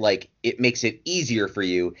mean that like it makes it easier for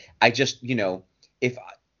you. I just,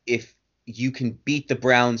 if you can beat the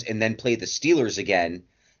Browns and then play the Steelers again,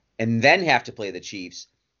 and then have to play the Chiefs,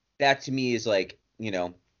 that to me is like,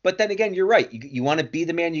 But then again, you're right. You want to be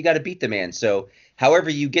the man, you got to beat the man. So however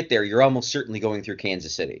you get there, you're almost certainly going through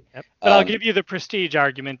Kansas City. Yep. But I'll give you the prestige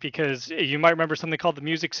argument because you might remember something called the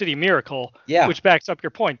Music City Miracle, which backs up your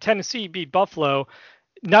point. Tennessee beat Buffalo.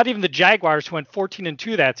 Not even the Jaguars, who went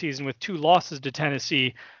 14-2 that season with 2 losses to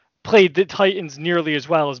Tennessee, played the Titans nearly as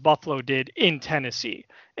well as Buffalo did in Tennessee.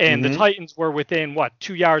 And the Titans were within,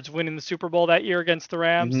 2 yards of winning the Super Bowl that year against the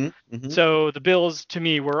Rams. So the Bills, to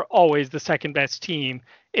me, were always the second best team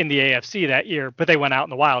in the AFC that year, but they went out in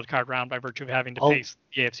the wild card round by virtue of having to face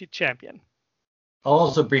the AFC champion. I'll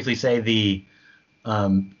also briefly say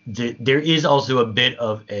there is also a bit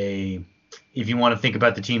of a, if you want to think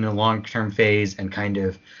about the team in a long-term phase and kind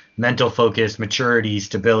of mental focus, maturity,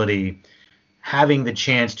 stability, having the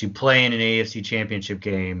chance to play in an AFC championship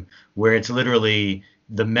game where it's literally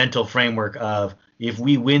the mental framework of, if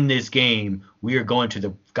we win this game, we are going to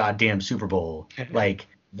the goddamn Super Bowl. Like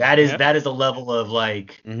that is a level of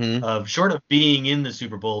of short of being in the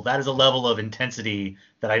Super Bowl, that is a level of intensity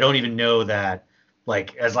that I don't even know that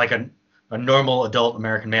as a normal adult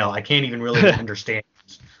American male, I can't even really understand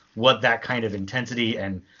what that kind of intensity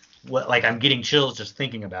and what, I'm getting chills just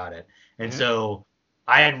thinking about it. And so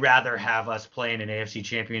I'd rather have us play in an AFC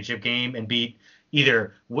championship game and beat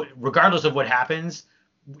either regardless of what happens,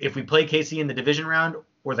 if we play KC in the division round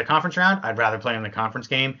or the conference round, I'd rather play in the conference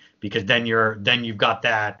game, because then you've got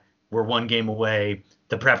that, we're one game away,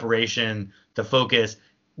 the preparation, the focus.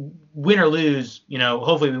 Win or lose,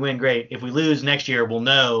 hopefully we win, great. If we lose next year, we'll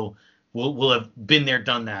know we'll have been there,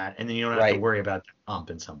 done that, and then you don't have to worry about the ump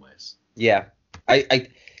in some ways. Yeah, I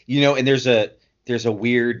and there's a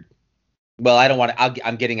weird. Well, I don't want to.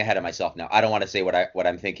 I'm getting ahead of myself now. I don't want to say what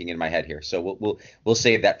I'm thinking in my head here. So we'll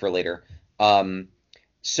save that for later.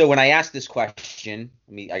 So when I asked this question,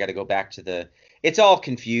 I got to go back to it's all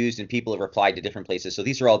confused and people have replied to different places. So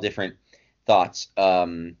these are all different thoughts.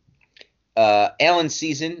 Allen's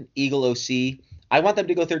season, Eagle OC. I want them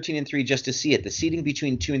to go 13-3 just to see it. The seeding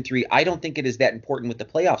between 2 and 3, I don't think it is that important with the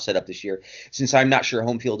playoff setup this year, since I'm not sure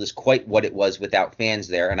home field is quite what it was without fans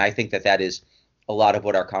there. And I think that is a lot of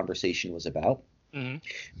what our conversation was about. Mm-hmm.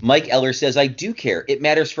 Mike Eller says, I do care. It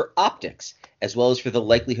matters for optics, as well as for the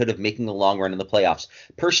likelihood of making a long run in the playoffs.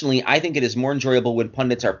 Personally, I think it is more enjoyable when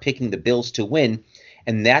pundits are picking the Bills to win,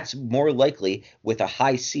 and that's more likely with a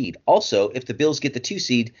high seed. Also, if the Bills get the 2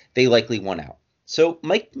 seed, they likely won out. So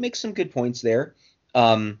Mike makes some good points there.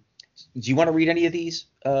 Do you want to read any of these,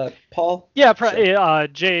 Paul? Yeah,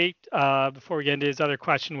 Jay, before we get into his other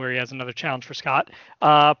question where he has another challenge for Scott,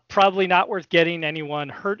 probably not worth getting anyone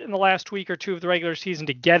hurt in the last week or two of the regular season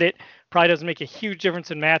to get it. Probably doesn't make a huge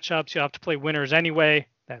difference in matchups. You'll have to play winners anyway.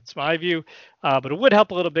 That's my view. But it would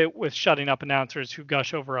help a little bit with shutting up announcers who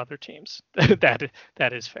gush over other teams. That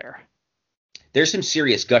is fair. There's some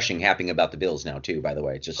serious gushing happening about the Bills now, too, by the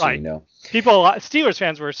way, just so you know. Steelers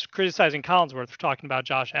fans were criticizing Collinsworth for talking about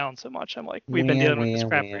Josh Allen so much. I'm like, we've been dealing with this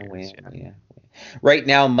crap for years. Right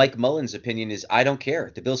now, Mike Mullen's opinion is, I don't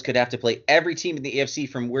care. The Bills could have to play every team in the AFC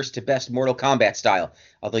from worst to best Mortal Kombat style,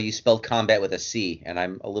 although you spelled combat with a C, and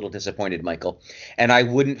I'm a little disappointed, Michael. And I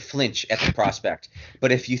wouldn't flinch at the prospect.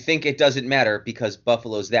 But if you think it doesn't matter because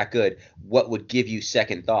Buffalo's that good, what would give you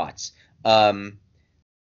second thoughts?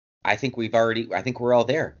 I think we're all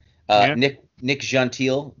there. Nick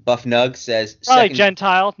Gentile, Buff Nug says.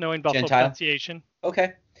 Gentile, knowing Buffalo pronunciation.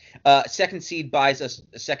 Okay. Second seed buys us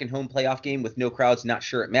a second home playoff game with no crowds. Not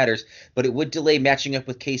sure it matters, but it would delay matching up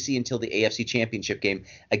with KC until the AFC Championship game.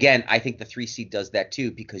 Again, I think the 3 seed does that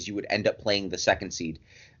too, because you would end up playing the second seed.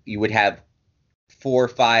 You would have 4,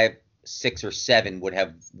 5, 6, or 7 would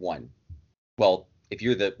have won. Well, if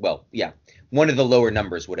you're one of the lower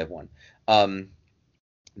numbers would have won.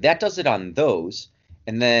 That does it on those.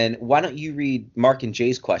 And then why don't you read Mark and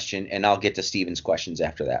Jay's question, and I'll get to Steven's questions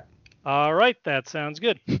after that. All right, that sounds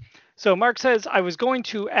good. So Mark says, I was going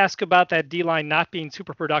to ask about that D-line not being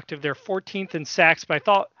super productive. They're 14th in sacks, but I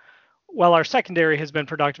thought, well, our secondary has been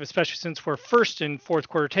productive, especially since we're first in fourth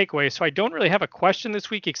quarter takeaways. So I don't really have a question this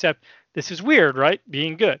week, except this is weird, right?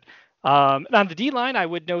 Being good. On the D-line, I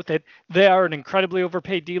would note that they are an incredibly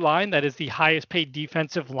overpaid D-line. That is the highest paid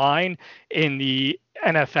defensive line in the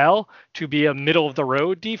NFL to be a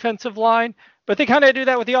middle-of-the-road defensive line. But they kind of do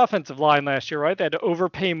that with the offensive line last year, right? They had to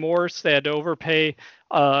overpay Morse. They had to overpay,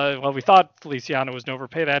 we thought Feliciano was an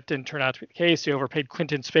overpay. That didn't turn out to be the case. They overpaid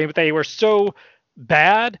Quinton Spain, but they were so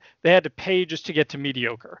bad, they had to pay just to get to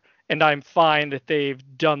mediocre. And I'm fine that they've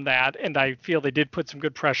done that, and I feel they did put some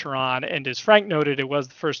good pressure on. And as Frank noted, it was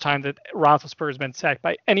the first time that Roethlisberger has been sacked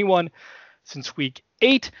by anyone since week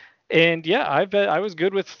 8. And yeah, I was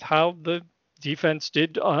good with how the defense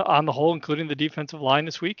did on the whole, including the defensive line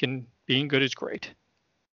this week, and being good is great.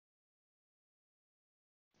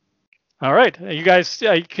 All right, you guys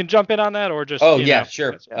you can jump in on that, or just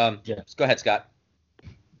sure. Go ahead, Scott.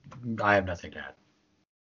 I have nothing to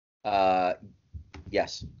add.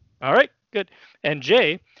 Yes. All right, good. And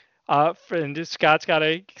Jay, Scott's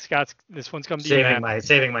this one's coming to you.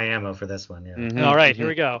 Saving my ammo for this one. Yeah. Mm-hmm. All right, here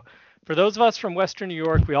we go. For those of us from Western New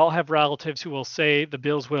York, we all have relatives who will say the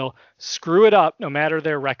Bills will screw it up no matter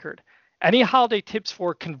their record. Any holiday tips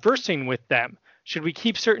for conversing with them? Should we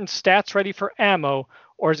keep certain stats ready for ammo,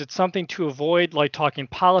 or is it something to avoid, like talking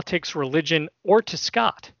politics, religion, or to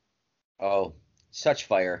Scott? Oh, such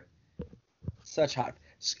fire, such hot.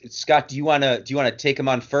 Scott, do you want to take him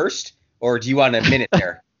on first, or do you want a minute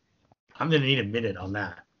there? I'm gonna need a minute on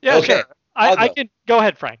that. Yeah, okay. Sure. I can go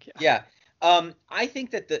ahead, Frank. Yeah. I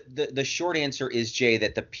think that the short answer is, Jay,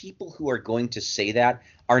 that the people who are going to say that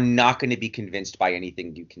are not going to be convinced by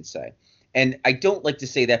anything you can say. And I don't like to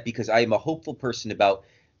say that because I am a hopeful person about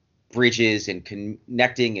bridges and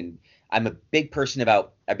connecting, and I'm a big person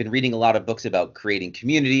about, I've been reading a lot of books about creating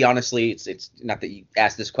community. Honestly, it's not that you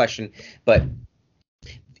asked this question, but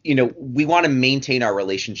we want to maintain our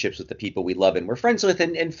relationships with the people we love and we're friends with,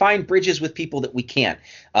 and find bridges with people that we can't.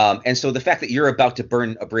 And so the fact that you're about to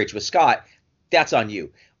burn a bridge with Scott, that's on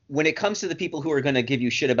you. When it comes to the people who are going to give you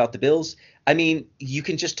shit about the Bills, I mean, you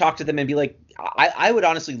can just talk to them and be like, I would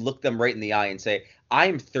honestly look them right in the eye and say, I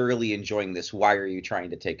am thoroughly enjoying this. Why are you trying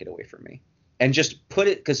to take it away from me? And just put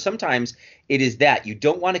it, because sometimes it is that you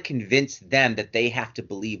don't want to convince them that they have to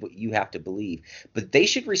believe what you have to believe, but they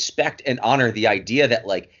should respect and honor the idea that,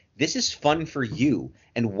 like, this is fun for you.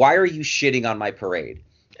 And why are you shitting on my parade?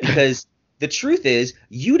 Because the truth is,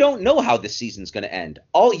 you don't know how this season's going to end.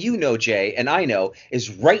 All you know, Jay, and I know,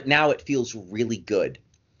 is right now it feels really good.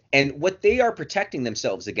 And what they are protecting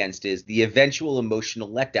themselves against is the eventual emotional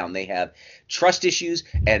letdown. They have trust issues,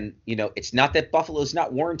 and, you know, it's not that Buffalo's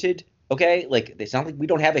not warranted. Okay, like, it's not like we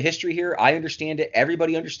don't have a history here. I understand it.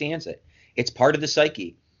 Everybody understands it. It's part of the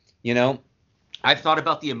psyche. You know, I've thought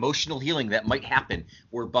about the emotional healing that might happen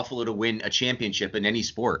were Buffalo to win a championship in any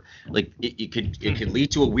sport. Like, it could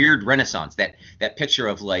lead to a weird renaissance. That picture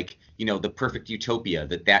of, like, you know, the perfect utopia,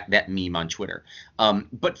 that meme on Twitter.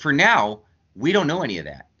 But for now, we don't know any of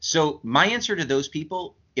that. So my answer to those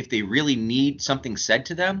people, if they really need something said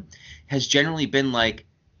to them, has generally been like,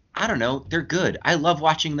 I don't know, they're good. I love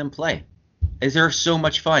watching them play. They're so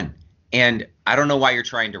much fun. And I don't know why you're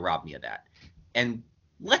trying to rob me of that. And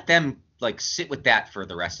let them, like, sit with that for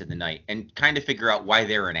the rest of the night and kind of figure out why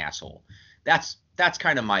they're an asshole. That's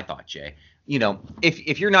kind of my thought, Jay. You know,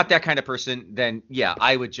 if you're not that kind of person, then yeah,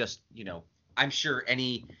 I would just, you know, I'm sure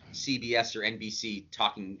any CBS or NBC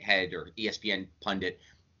talking head or ESPN pundit,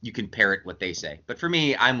 you can parrot what they say. But for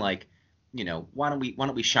me, I'm like, you know, why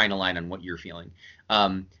don't we shine a line on what you're feeling?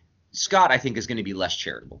 Scott, I think, is going to be less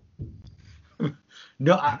charitable.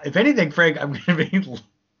 No, if anything, Frank, I'm going to be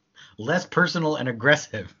less personal and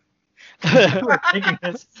aggressive. You are taking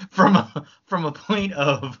this from a point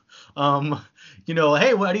of, you know,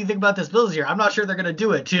 hey, what do you think about this Bills year? I'm not sure they're going to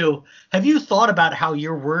do it, too. Have you thought about how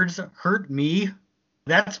your words hurt me?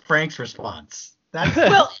 That's Frank's response. That's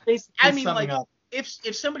well, I mean, like, up.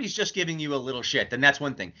 If somebody's just giving you a little shit, then that's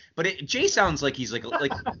one thing. But Jay sounds like he's like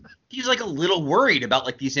he's like a little worried about,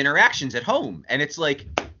 like, these interactions at home, and it's like,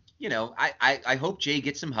 you know, I hope Jay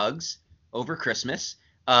gets some hugs over Christmas.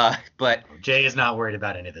 But Jay is not worried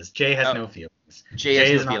about any of this. Jay has no feelings. Jay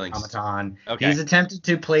has no feelings. Automaton. Okay. He's attempted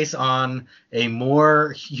to place on a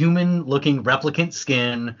more human-looking replicant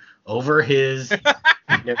skin over his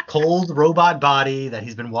cold robot body that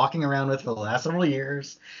he's been walking around with for the last several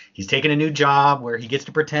years. He's taken a new job where he gets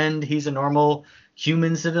to pretend he's a normal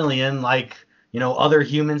human civilian, like, you know, other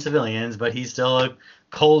human civilians, but he's still a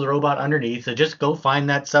cold robot underneath. So just go find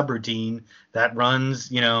that subroutine that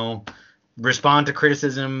runs, you know, respond to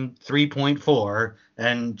criticism 3.4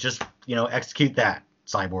 and just, you know, execute that,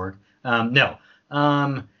 Cyborg. Yeah,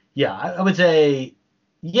 I would say,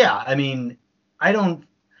 yeah, I mean, I don't,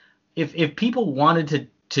 if people wanted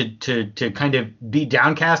to kind of be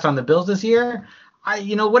downcast on the Bills this year,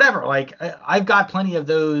 you know, whatever, like, I've got plenty of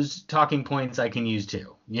those talking points I can use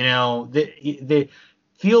too. You know, they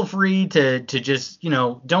feel free to just, you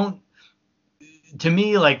know, don't, to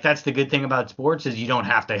me, like, that's the good thing about sports is you don't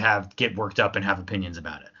have to get worked up and have opinions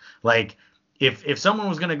about it. Like, if someone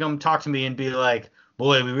was going to come talk to me and be like,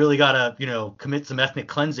 boy, we really got to, you know, commit some ethnic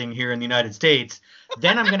cleansing here in the United States,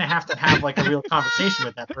 then I'm going to have like a real conversation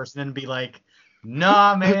with that person and be like,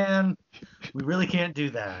 nah, man, we really can't do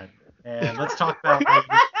that. And let's talk about how you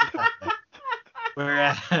do that.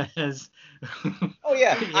 Whereas, oh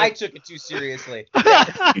yeah, I took it too seriously.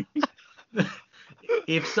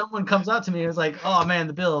 If someone comes up to me and is like, oh man,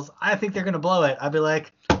 the Bills, I think they're going to blow it, I'd be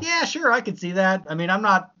like, yeah, sure, I could see that. I mean, I'm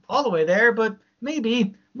not all the way there, but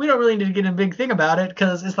maybe. We don't really need to get a big thing about it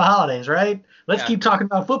because it's the holidays, right? Let's keep talking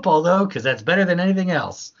about football, though, because that's better than anything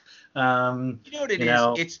else. You know what it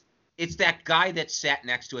is? It's that guy that sat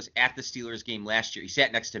next to us at the Steelers game last year. He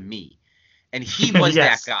sat next to me, and he was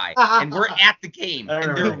that guy. And we're at the game,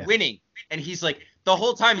 and they're winning. And he's like, the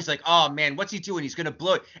whole time, he's like, oh, man, what's he doing? He's going to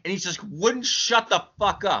blow it. And he just wouldn't shut the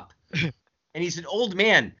fuck up. And he's an old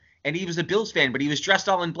man, and he was a Bills fan, but he was dressed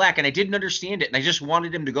all in black, and I didn't understand it, and I just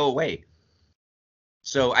wanted him to go away.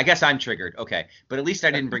 So I guess I'm triggered. Okay. But at least I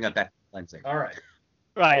didn't bring up that cleansing. All right.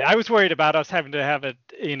 Right. I was worried about us having to have it,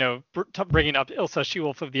 you know, bringing up Ilsa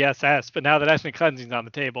She-Wolf of the SS, but now that ethnic cleansing's on the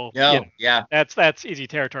table, yeah, that's easy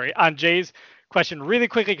territory. On Jay's question, really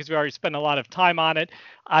quickly, because we already spent a lot of time on it,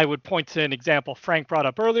 I would point to an example Frank brought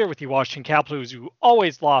up earlier with the Washington Capitals, who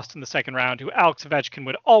always lost in the second round, who Alex Ovechkin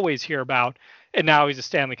would always hear about, and now he's a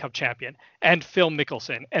Stanley Cup champion, and Phil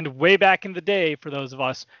Mickelson. And way back in the day, for those of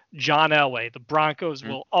us, John Elway. The Broncos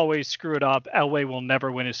will always screw it up. Elway will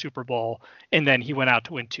never win a Super Bowl, and then he went out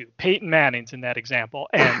to win two. Peyton Manning's in that example.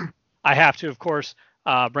 And I have to, of course,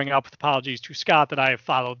 bring up with apologies to Scott that I have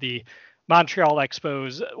followed the Montreal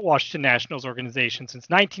Expos Washington Nationals organization since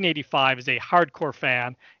 1985, is a hardcore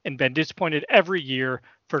fan, and been disappointed every year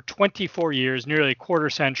for 24 years, nearly a quarter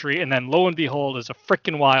century. And then lo and behold, as a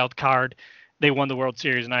freaking wild card, they won the World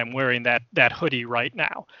Series, and I'm wearing that hoodie right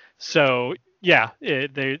now. So yeah,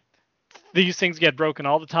 these things get broken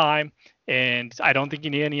all the time, and I don't think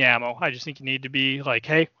you need any ammo. I just think you need to be like,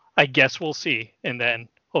 hey, I guess we'll see, and then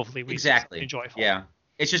hopefully we exactly enjoy. Yeah,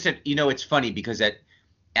 it's just that it's funny because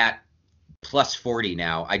at plus 40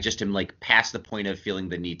 now, I just am like past the point of feeling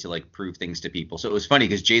the need to like prove things to people. So it was funny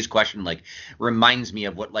because Jay's question like reminds me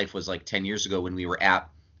of what life was like 10 years ago when we were at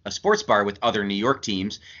a sports bar with other New York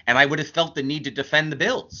teams, and I would have felt the need to defend the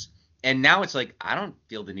Bills. And now it's like I don't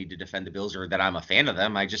feel the need to defend the Bills or that I'm a fan of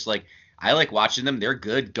them. I like watching them. They're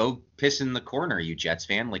good. Go piss in the corner, you Jets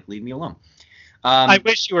fan. Like, leave me alone. I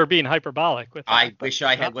wish you were being hyperbolic with that. I wish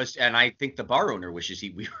I had was, and I think the bar owner wishes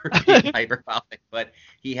we were being hyperbolic, but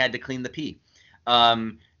he had to clean the pee.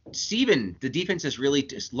 Steven, the defense has really,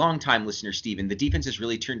 long-time listener Steven, the defense has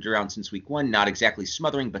really turned around since week 1. Not exactly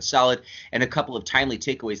smothering, but solid, and a couple of timely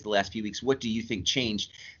takeaways the last few weeks. What do you think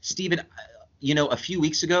changed? Steven, a few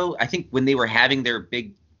weeks ago, I think when they were having their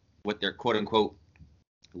their quote-unquote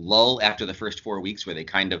lull after the first 4 weeks where they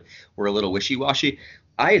kind of were a little wishy-washy,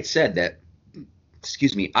 I had said that,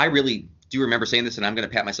 I really do remember saying this, and I'm going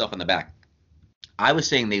to pat myself on the back. I was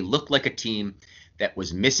saying they looked like a team that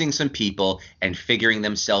was missing some people and figuring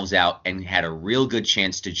themselves out and had a real good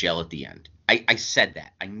chance to gel at the end. I said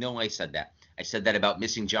that. I know I said that. I said that about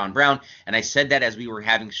missing John Brown, and I said that as we were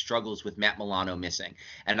having struggles with Matt Milano missing.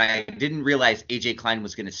 And I didn't realize A.J. Klein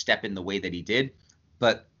was going to step in the way that he did,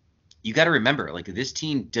 but you got to remember, like, this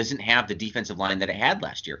team doesn't have the defensive line that it had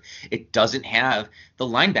last year. It doesn't have the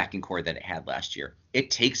linebacking core that it had last year. It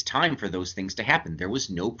takes time for those things to happen. There was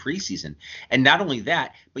no preseason. And not only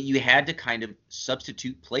that, but you had to kind of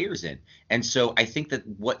substitute players in. And so I think that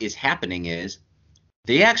what is happening is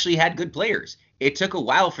they actually had good players. It took a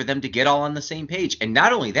while for them to get all on the same page. And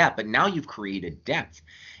not only that, but now you've created depth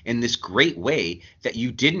in this great way that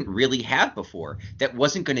you didn't really have before, that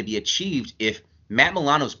wasn't going to be achieved if Matt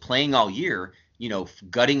Milano's playing all year,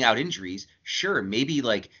 gutting out injuries. Sure, maybe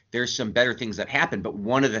like there's some better things that happen, but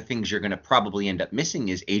one of the things you're going to probably end up missing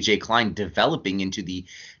is A.J. Klein developing into the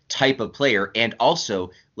type of player, and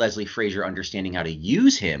also Leslie Frazier understanding how to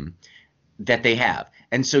use him that they have.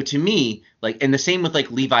 And so to me, like, and the same with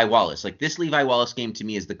like Levi Wallace, like this Levi Wallace game to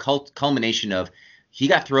me is the culmination of he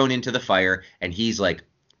got thrown into the fire and he's like,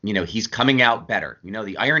 he's coming out better.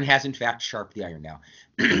 The iron has in fact sharpened the iron now.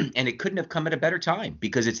 And it couldn't have come at a better time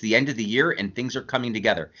because it's the end of the year and things are coming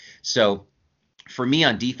together. So for me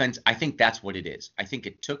on defense, I think that's what it is. I think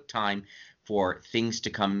it took time for things to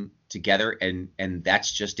come together, and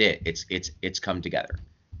that's just it. It's come together.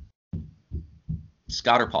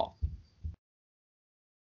 Scott or Paul?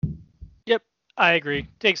 Yep, I agree.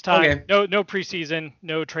 Takes time. Okay. No preseason,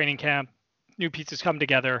 no training camp. New pieces come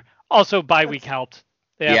together. Also, bye week helped.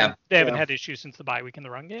 They haven't had issues since the bye week in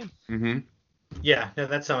the run game. Mm-hmm. Yeah,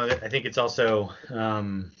 that's some of it. I think it's also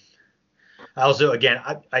I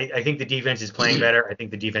think the defense is playing better. I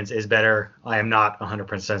think the defense is better. I am not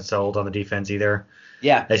 100% sold on the defense either.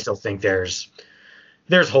 Yeah. I still think there's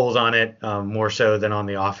holes on it, more so than on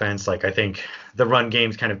the offense. Like, I think the run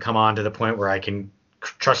game's kind of come on to the point where I can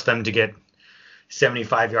trust them to get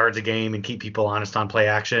 75 yards a game and keep people honest on play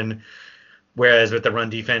action. Whereas with the run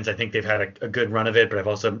defense, I think they've had a good run of it, but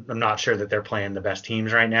I'm not sure that they're playing the best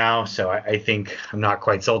teams right now. So I think I'm not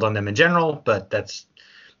quite sold on them in general, I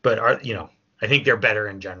think they're better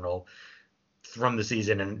in general from the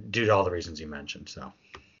season and due to all the reasons you mentioned. So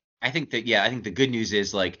I think the good news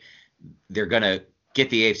is like they're going to get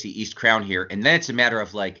the AFC East crown here. And then it's a matter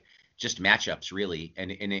of like just matchups really.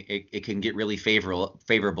 And it can get really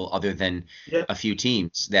favorable other than a few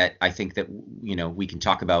teams that I think that, we can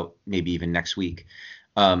talk about maybe even next week.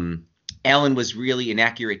 Allen was really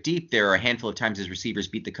inaccurate deep. There are a handful of times his receivers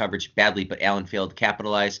beat the coverage badly, but Allen failed to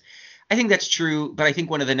capitalize. I think that's true. But I think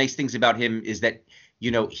one of the nice things about him is that,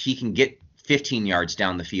 he can get 15 yards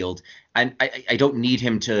down the field. And I don't need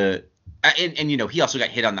him to. And he also got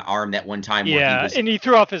hit on the arm that one time. Yeah, and he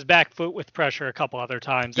threw off his back foot with pressure a couple other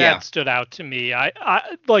times. That stood out to me. I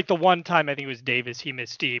like the one time I think it was Davis, he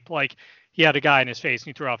missed deep. Like he had a guy in his face and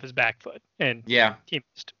he threw off his back foot. And he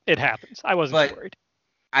missed. It happens. I wasn't worried.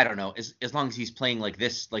 I don't know. As long as he's playing like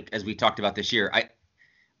this, like as we talked about this year, I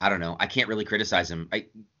don't know. I can't really criticize him.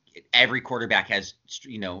 Every quarterback has,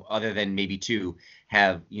 other than maybe two,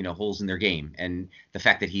 have, holes in their game. And the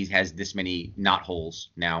fact that he has this many not holes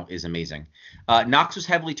now is amazing. Knox was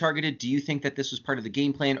heavily targeted. Do you think that this was part of the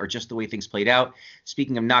game plan or just the way things played out?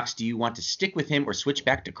 Speaking of Knox, do you want to stick with him or switch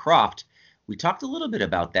back to Croft we talked a little bit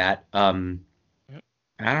about that. I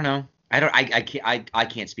don't know. I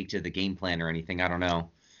can't speak to the game plan or anything. I don't know.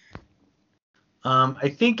 I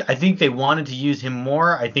think they wanted to use him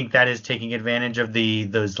more. I think that is taking advantage of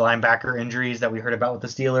those linebacker injuries that we heard about with the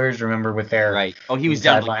Steelers. Remember with their right. Oh, he was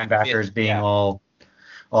down linebackers being all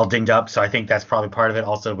dinged up. So I think that's probably part of it.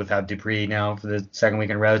 Also without Dupree now for the second week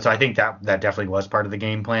in a row. So I think that definitely was part of the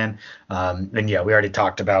game plan. And yeah, we already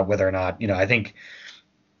talked about whether or not, I think,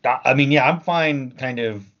 I'm fine. Kind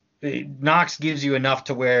of Knox gives you enough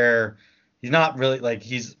to where he's not really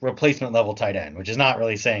he's replacement level tight end, which is not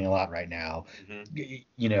really saying a lot right now.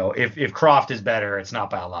 Mm-hmm. If Croft is better, it's not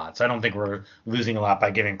by a lot. So I don't think we're losing a lot by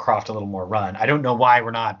giving Croft a little more run. I don't know why we're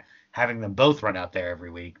not having them both run out there every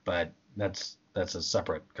week, but that's a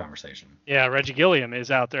separate conversation. Yeah, Reggie Gilliam is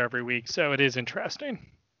out there every week, so it is interesting.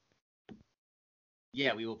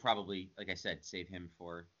 Yeah, we will probably, like I said, save him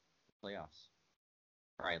for playoffs.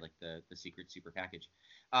 Probably like the secret super package.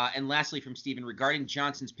 And lastly, from Steven, regarding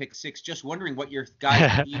Johnson's pick 6, just wondering what your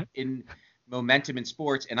guys need in momentum in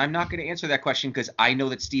sports. And I'm not going to answer that question because I know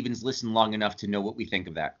that Steven's listened long enough to know what we think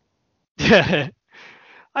of that.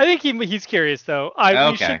 I think he's curious, though.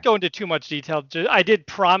 We shouldn't go into too much detail. I did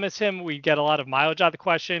promise him we'd get a lot of mileage out of the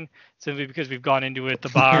question, simply because we've gone into it at the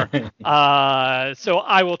bar. So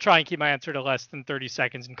I will try and keep my answer to less than 30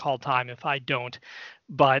 seconds and call time if I don't.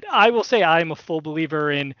 But I will say I'm a full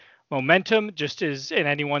believer in momentum, just as in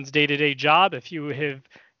anyone's day-to-day job. If you have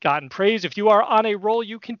gotten praise, if you are on a roll,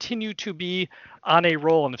 you continue to be on a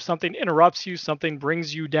roll. And if something interrupts you, something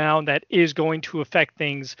brings you down, that is going to affect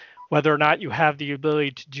things, whether or not you have the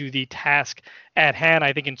ability to do the task at hand.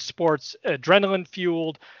 I think in sports, adrenaline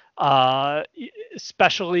fueled,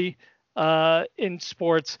 especially in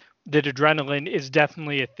sports, that adrenaline is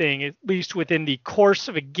definitely a thing, at least within the course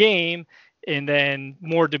of a game, and then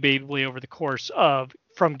more debatably over the course of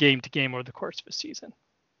from game to game over the course of a season.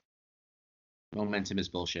 Momentum is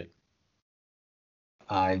bullshit.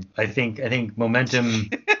 I think momentum.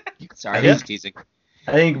 Sorry, I was teasing.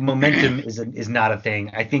 I think momentum is not a thing.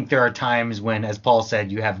 I think there are times when, as Paul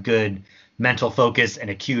said, you have good mental focus and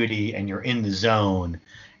acuity, and you're in the zone,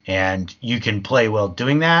 and you can play well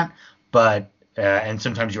doing that. But and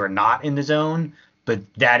sometimes you are not in the zone. But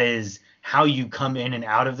that is how you come in and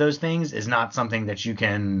out of those things is not something that you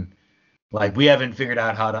can. We haven't figured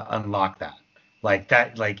out how to unlock that.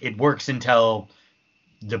 It works until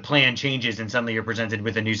the plan changes and suddenly you're presented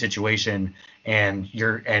with a new situation and then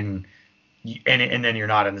you're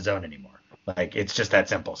not in the zone anymore. It's just that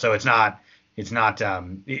simple. So it's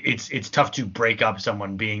tough to break up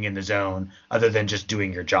someone being in the zone other than just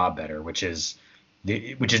doing your job better, which is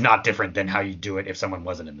not different than how you do it if someone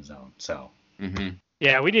wasn't in the zone. So. Mm-hmm.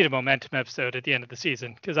 Yeah, we need a momentum episode at the end of the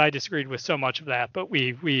season because I disagreed with so much of that, but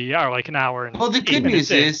we are an hour and. Well, the good news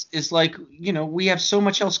is we have so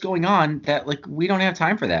much else going on that we don't have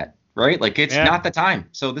time for that, right? It's not the time.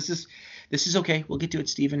 So this is okay. We'll get to it,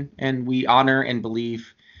 Stephen, and we honor and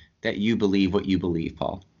believe that you believe what you believe,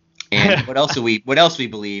 Paul. And what else we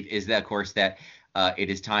believe is that, of course, that it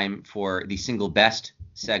is time for the single best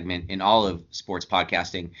segment in all of sports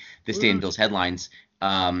podcasting, This Day in Bills Headlines.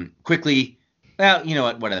 Quickly. Well, you know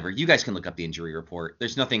what? Whatever. You guys can look up the injury report.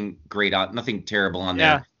 There's nothing terrible on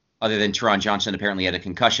there, other than Teron Johnson apparently had a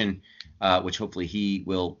concussion, which hopefully he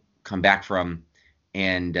will come back from,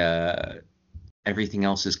 and everything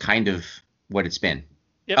else is kind of what it's been.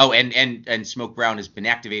 Yep. Oh, and Smoke Brown has been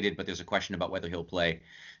activated, but there's a question about whether he'll play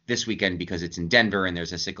this weekend because it's in Denver and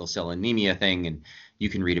there's a sickle cell anemia thing, and you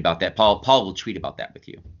can read about that. Paul will tweet about that with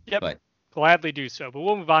you. Yep. But gladly do so. But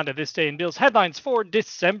we'll move on to This Day in Bills headlines for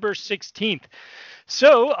December 16th.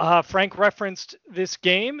 So Frank referenced this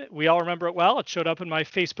game. We all remember it well. It showed up in my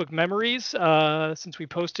Facebook memories since we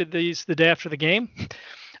posted these the day after the game.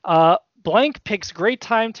 Blank picks great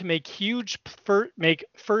time to make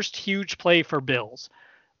first huge play for Bills.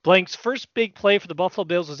 Blank's first big play for the Buffalo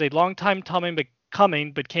Bills was a long time coming, but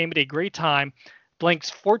came at a great time. Blank's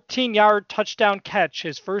 14-yard touchdown catch,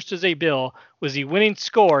 his first as a Bill, was the winning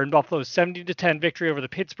score in Buffalo's 70-10 victory over the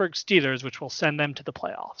Pittsburgh Steelers, which will send them to the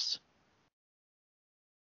playoffs.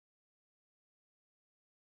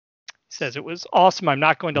 He says it was awesome. I'm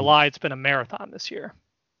not going to lie. It's been a marathon this year.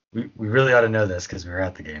 We really ought to know this because we were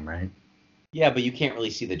at the game, right? Yeah, but you can't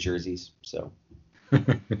really see the jerseys, so.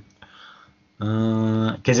 Because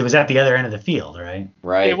it was at the other end of the field, right?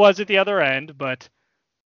 Right. It was at the other end, but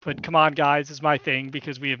come on, guys, is my thing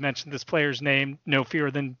because we have mentioned this player's name no fewer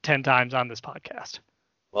than 10 times on this podcast.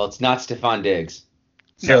 Well, it's not Stephon Diggs.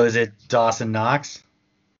 So is it Dawson Knox?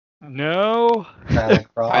 No. Tyler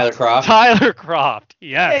Kroft? Tyler Kroft. Tyler Kroft,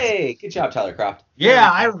 yes. Hey, good job, Tyler Kroft. Yeah,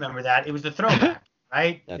 I remember that. It was the throwback,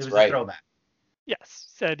 right? That's it was right. The throwback. Yes,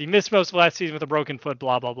 said he missed most of last season with a broken foot,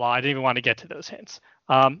 blah, blah, blah. I didn't even want to get to those hints.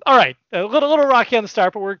 All right, a little rocky on the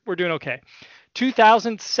start, but we're doing okay.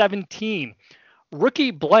 2017,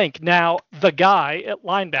 rookie blank, now the guy at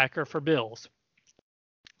linebacker for Bills.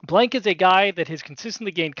 Blank is a guy that has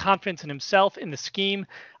consistently gained confidence in himself, in the scheme.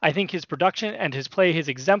 I think his production and his play has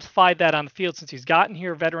exemplified that on the field since he's gotten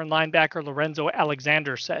here, veteran linebacker Lorenzo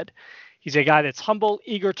Alexander said. He's a guy that's humble,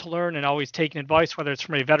 eager to learn, and always taking advice, whether it's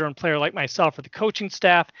from a veteran player like myself or the coaching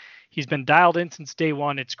staff. He's been dialed in since day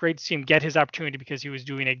one. It's great to see him get his opportunity because he was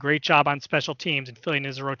doing a great job on special teams and filling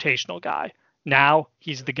as a rotational guy. Now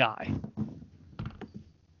he's the guy.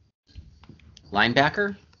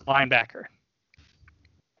 Linebacker? Linebacker.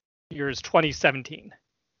 Year's 2017.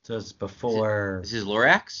 So it's before. This is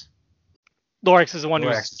Lorax? Lorax is the one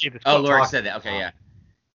Lorax. who's. Lorax said that. Okay, yeah.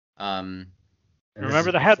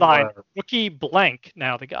 Remember the headline: rookie blank,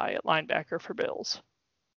 now the guy at linebacker for Bills.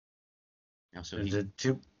 Is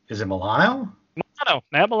it Milano? Milano,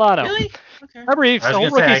 Matt Milano. Really? Okay. Remember,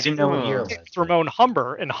 I didn't know what year it was. Ramon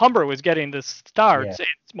Humber, and Humber was getting the starts. Yeah.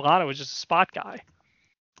 And Milano was just a spot guy.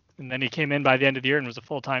 And then he came in by the end of the year and was a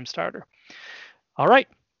full-time starter. All right.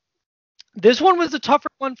 This one was a tougher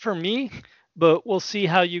one for me, but we'll see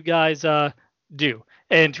how you guys do.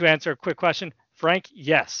 And to answer a quick question, Frank,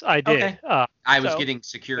 yes, I did. Okay. I was getting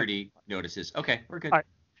security notices. Okay, we're good. All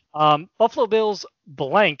right. Buffalo Bills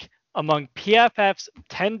blank among PFF's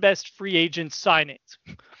 10 best free agent signings.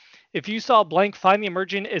 If you saw blank finally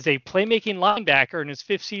emerging as a playmaking linebacker in his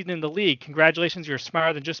 5th season in the league, congratulations, you're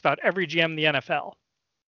smarter than just about every GM in the NFL.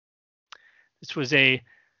 This was a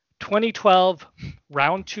 2012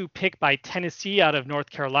 round 2 pick by Tennessee out of North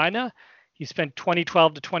Carolina. He spent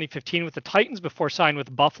 2012 to 2015 with the Titans before signing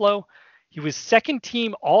with Buffalo. He was second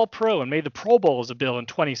team All-Pro and made the Pro Bowl as a Bill in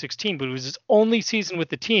 2016, but it was his only season with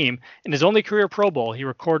the team. In his only career Pro Bowl, he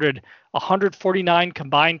recorded 149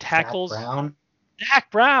 combined tackles.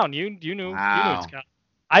 Zach Brown, you knew, wow. You knew Scott.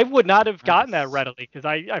 I would not have gotten that readily because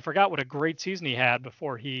I forgot what a great season he had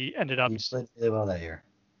before he ended up. He played really well that year.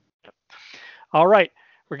 All right,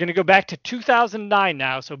 we're going to go back to 2009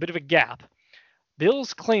 now, so a bit of a gap.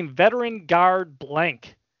 Bills claim veteran guard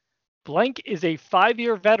blank. Blank is a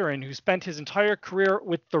 5-year veteran who spent his entire career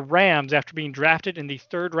with the Rams after being drafted in the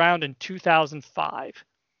 3rd round in 2005.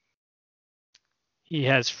 He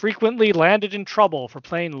has frequently landed in trouble for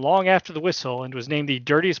playing long after the whistle and was named the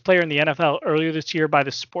dirtiest player in the NFL earlier this year by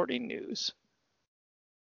the Sporting News.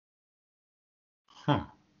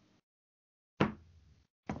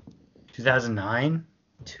 2009?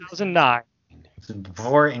 2009. So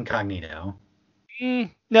before Incognito.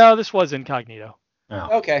 No, this was Incognito.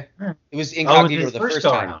 Oh. Okay. It was Incognito the first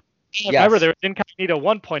time. Around. Yes. Remember, there was Incognito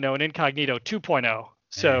 1.0 and Incognito 2.0.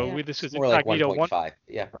 So this was more Incognito like 1.5.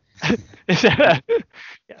 Yeah.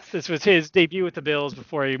 Yes, this was his debut with the Bills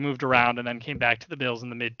before he moved around and then came back to the Bills in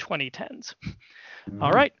the mid-2010s.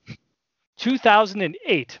 All right.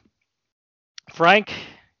 2008. Frank,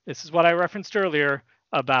 this is what I referenced earlier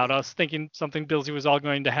about us thinking something Billsy was all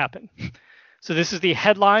going to happen. So this is the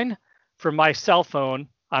headline from my cell phone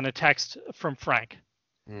on a text from Frank.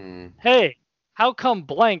 Hey, how come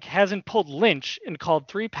blank hasn't pulled Lynch and called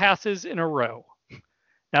 3 passes in a row?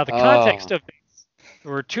 Now, the context of this,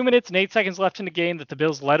 there were 2 minutes and 8 seconds left in the game that the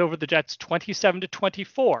Bills led over the Jets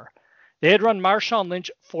 27-24. They had run Marshawn Lynch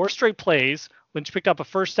 4 straight plays. Lynch picked up a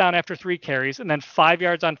first down after 3 carries and then 5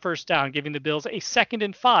 yards on first down, giving the Bills a 2nd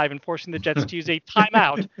and 5 and forcing the Jets to use a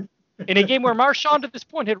timeout in a game where Marshawn to this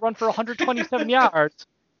point had run for 127 yards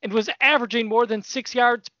and was averaging more than 6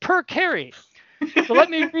 yards per carry. So let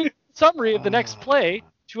me read the summary of the next play,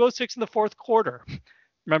 2:06 in the 4th quarter.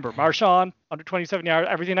 Remember, Marshawn, 127 yards,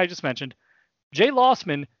 everything I just mentioned. Jay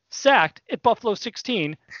Lossman sacked at Buffalo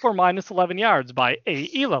 16 for minus 11 yards by A.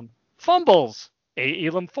 Elam. Fumbles. A.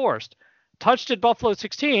 Elam forced. Touched at Buffalo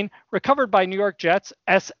 16, recovered by New York Jets.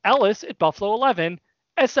 S. Ellis at Buffalo 11.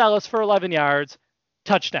 S. Ellis for 11 yards.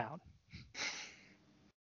 Touchdown.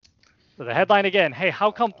 So the headline again, hey,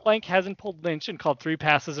 how come blank hasn't pulled Lynch and called 3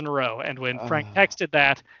 passes in a row? And when Frank texted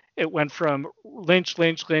that, it went from Lynch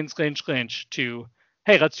to,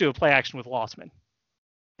 hey, let's do a play action with Lossman.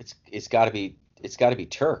 It's got to be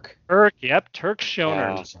Turk. Turk, yep, Turk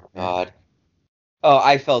Schoner. Oh, God. Oh,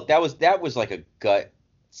 I felt that was like a gut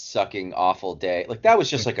sucking awful day. Like that was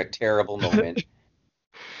just like a terrible moment.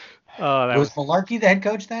 Was Malarkey the head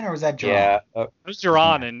coach then, or was that Duran? Yeah, it was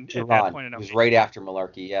Duran, and at that point, it was right after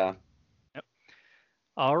Malarkey. Yeah. Yep.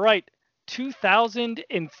 All right,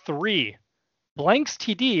 2003. Blank's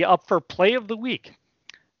TD up for play of the week.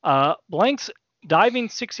 Blank's diving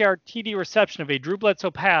 6-yard TD reception of a Drew Bledsoe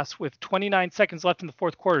pass with 29 seconds left in the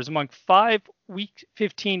 4th quarter is among 5 Week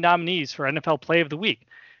 15 nominees for NFL Play of the Week.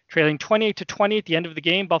 Trailing 28-20 at the end of the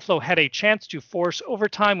game, Buffalo had a chance to force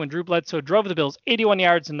overtime when Drew Bledsoe drove the Bills 81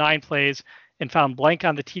 yards in 9 plays and found blank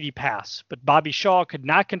on the TD pass. But Bobby Shaw could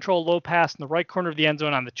not control low pass in the right corner of the end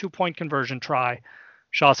zone on the 2-point conversion try.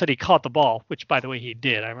 Shaw said he caught the ball, which, by the way, he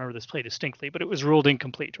did. I remember this play distinctly, but it was ruled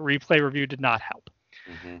incomplete. A replay review did not help.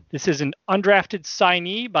 Mm-hmm. This is an undrafted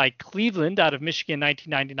signee by Cleveland out of Michigan in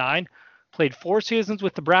 1999. Played 4 seasons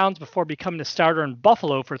with the Browns before becoming a starter in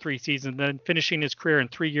Buffalo for 3 seasons, then finishing his career in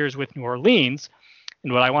 3 years with New Orleans.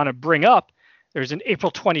 And what I want to bring up, there's an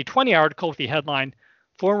April 2020 article with the headline,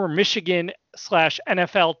 former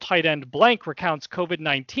Michigan/NFL tight end blank recounts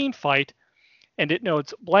COVID-19 fight. And it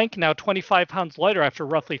notes, blank, now 25 pounds lighter after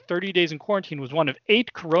roughly 30 days in quarantine, was one of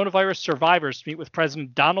 8 coronavirus survivors to meet with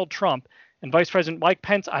President Donald Trump and Vice President Mike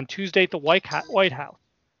Pence on Tuesday at the White House.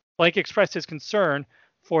 Blank expressed his concern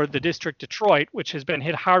for the district Detroit, which has been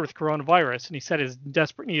hit hard with coronavirus, and he said is in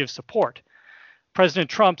desperate need of support.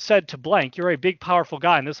 President Trump said to blank, "You're a big, powerful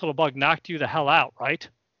guy, and this little bug knocked you the hell out, right?"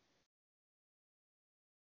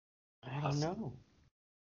 I don't know.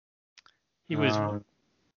 He was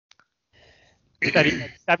that he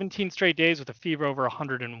had 17 straight days with a fever over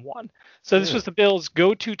 101. So this was the Bills'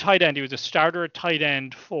 go-to tight end. He was a starter at tight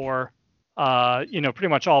end for, pretty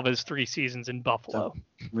much all of his 3 seasons in Buffalo.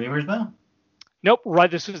 So, Reamersville? Nope, right.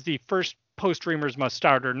 This was the first post-Reamersma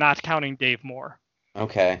starter, not counting Dave Moore.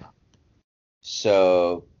 Okay.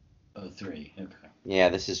 So. 03. Okay. Yeah,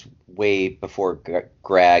 this is way before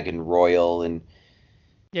Greg and Royal and.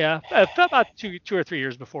 Yeah, about two or 3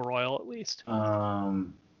 years before Royal, at least.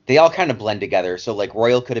 They all kind of blend together. So, like,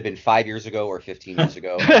 Royal could have been 5 years ago or 15 years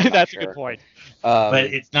ago. That's a good point. But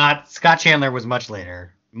it's not. Scott Chandler was much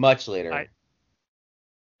later. Much later.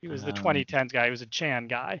 He was the 2010s guy. He was a Chan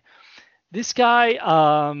guy. This guy,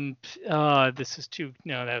 this is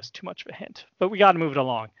that was too much of a hint. But we got to move it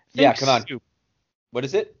along. Come on. Soup. What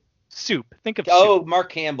is it? Soup. Think of soup. Soup. Mark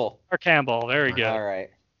Campbell. Mark Campbell. Very good.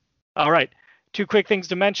 All right. 2 quick things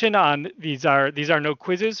to mention on these are no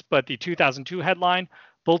quizzes, but the 2002 headline,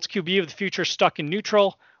 Bolts QB of the future stuck in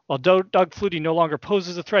neutral. While Doug Flutie no longer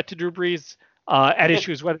poses a threat to Drew Brees, at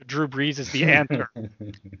issue is whether Drew Brees is the answer. He's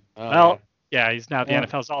now the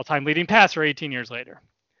NFL's all-time leading passer 18 years later.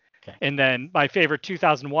 Okay. And then my favorite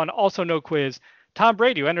 2001, also no quiz, Tom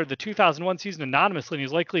Brady, who entered the 2001 season anonymously and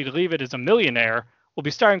is likely to leave it as a millionaire, will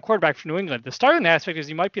be starting quarterback for New England. The starting aspect is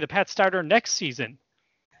he might be the Pats starter next season.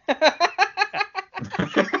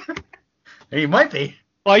 He might be.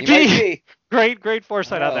 Might be. Great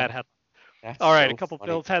foresight on that headline. All right, so a couple funny.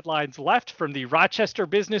 Bills headlines left from the Rochester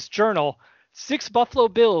Business Journal. 6 Buffalo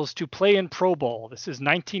Bills to play in Pro Bowl. This is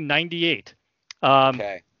 1998.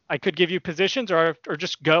 Okay. I could give you positions or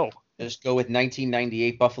just go. Just go with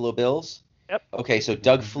 1998 Buffalo Bills? Yep. Okay, so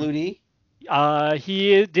Doug Flutie?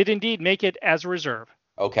 He did indeed make it as a reserve.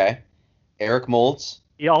 Okay. Eric Moulds?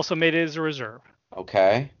 He also made it as a reserve.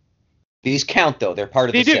 Okay. These count, though. They're part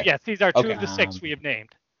of the 6. They do, yes. These are 2 of the 6 we have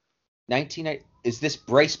named. 1990. Is this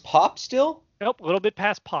Bryce Pop still? Nope, a little bit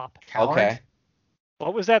past Pop. Coward? Okay.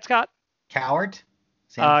 What was that, Scott? Coward?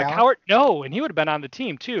 Coward? No, and he would have been on the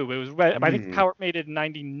team, too. It was. I think Coward made it in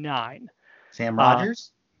 99. Sam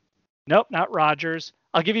Rogers? Nope, not Rogers.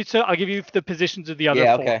 I'll give you the positions of the other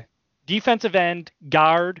 4. Okay. Defensive end,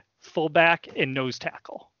 guard, fullback, and nose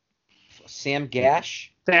tackle. Sam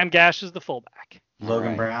Gash? Sam Gash is the fullback.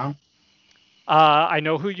 Logan Brown? I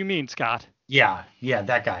know who you mean, Scott. Yeah,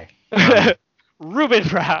 that guy. Ruben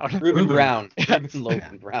Brown. Ruben Brown.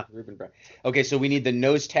 Logan Brown. Ruben Brown. Okay, so we need the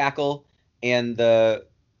nose tackle and the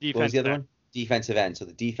what was the other one? Defensive end. So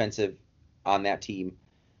the defensive on that team.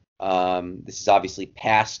 This is obviously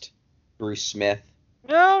past Bruce Smith.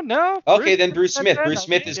 No. Okay, then Bruce Smith. Bruce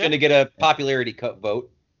Smith is going to get a popularity vote.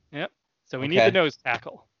 Yep. So we need the nose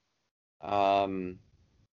tackle.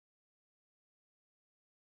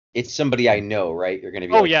 It's somebody I know, right? You're going to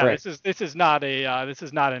be this is not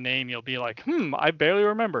a name you'll be like, I barely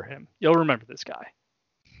remember him. You'll remember this guy.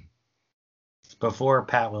 It's before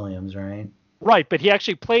Pat Williams, right? Right, but he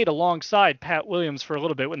actually played alongside Pat Williams for a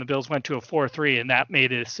little bit when the Bills went to a 4-3, and that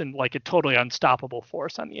made us a totally unstoppable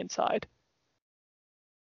force on the inside.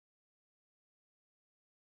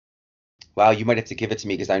 Wow, you might have to give it to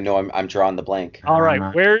me because I know I'm drawing the blank. All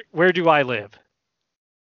right, where do I live?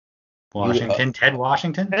 Washington, Ted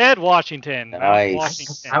Washington. Ted Washington. Nice.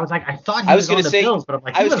 Washington. I was like, I thought he was on the Bills, but I'm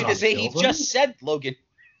like, I was going to say he just said Logan.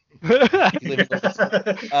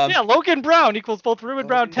 Logan Brown equals both Ruben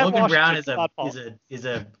Brown, Ted Logan Washington. Brown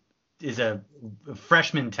is a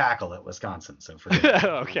freshman tackle at Wisconsin. So for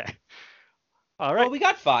okay. All right. Well, we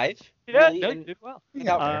got 5. Yeah, really, did well.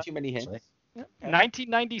 Without too many hints.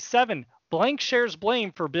 1997, blank shares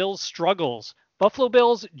blame for Bills' struggles. Buffalo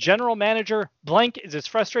Bills general manager blank is as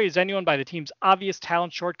frustrated as anyone by the team's obvious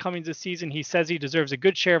talent shortcomings this season. He says he deserves a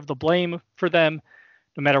good share of the blame for them.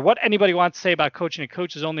 No matter what anybody wants to say about coaching, a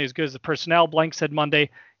coach is only as good as the personnel. Blank said Monday,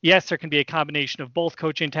 yes, there can be a combination of both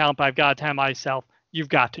coaching talent, but I've got to tell myself, you've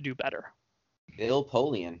got to do better. Bill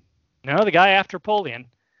Polian. No, the guy after Polian.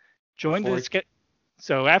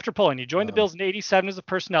 So after Polian, he joined the Bills in 87 as a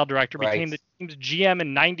personnel director, became the team's GM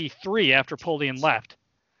in 93 after Polian left.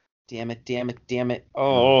 Damn it.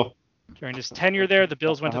 Oh. During his tenure there, the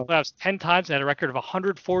Bills went to the playoffs 10 times and had a record of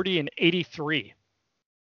 140 and 83.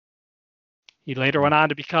 He later went on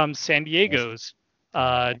to become San Diego's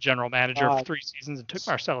general manager for 3 seasons and took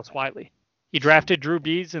Marcellus Wiley. He drafted Drew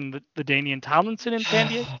Brees and the Danian Tomlinson in San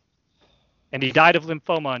Diego, and he died of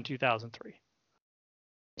lymphoma in 2003.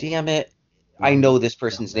 Damn it. I know this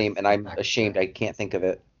person's name, and I'm ashamed I can't think of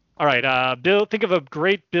it. All right, Bill. Think of a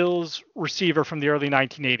great Bills receiver from the early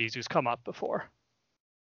 1980s who's come up before.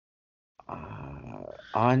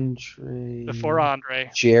 Andre. Before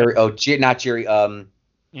Andre. Jerry. Oh, not Jerry.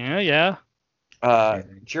 Yeah.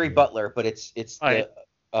 Jerry Butler, but it's right.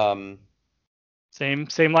 The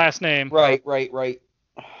same last name. Right.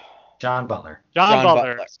 John Butler. John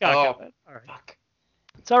Butler. Scott got it. All right. Fuck.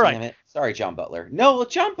 It's all right. Damn it. Sorry, John Butler. No,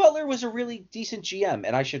 John Butler was a really decent GM,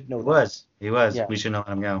 and I should know that. He was. Yeah. We should let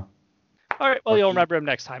him go. All right. Well, you'll remember him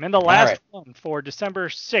next time. And the last one for December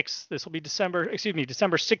 6th. This will be December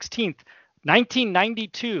 16th,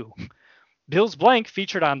 1992. Bills blank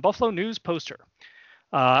featured on Buffalo News poster.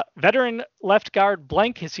 Veteran left guard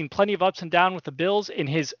blank has seen plenty of ups and downs with the Bills. In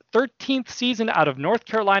his 13th season out of North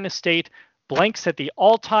Carolina State, blank set the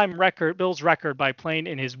all-time Bills record by playing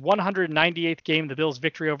in his 198th game, the Bills'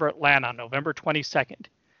 victory over Atlanta on November 22nd.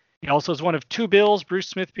 He also is one of 2 Bills, Bruce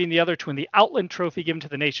Smith being the other, to win the Outland Trophy given to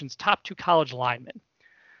the nation's top 2 college linemen.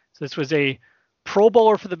 So this was a Pro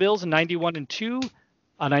Bowler for the Bills in 91 and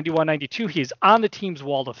 92. He is on the team's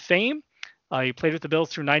Wall of Fame. He played with the Bills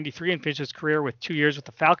through 93 and finished his career with 2 years with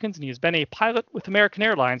the Falcons, and he has been a pilot with American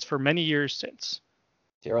Airlines for many years since.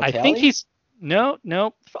 I think he's no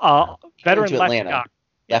veteran left guard.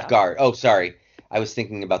 Left guard. Oh, sorry. I was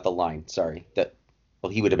thinking about the line. Sorry.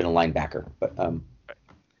 He would have been a linebacker, but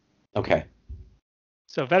okay.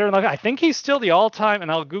 So veteran left. I think he's still the all-time,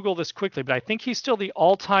 and I'll Google this quickly, but I think he's still the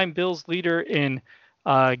all-time Bills leader in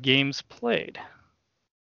games played.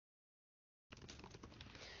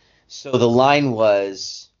 So the line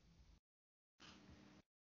was,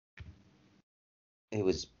 it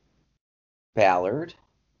was Ballard.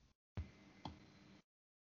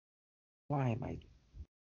 Why am I?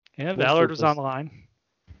 Yeah, Ballard was on the line.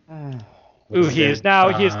 He is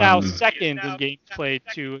now second in games played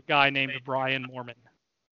to a guy named Brian Mormon.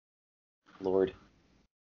 Lord.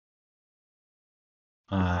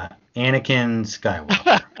 Anakin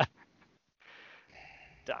Skywalker.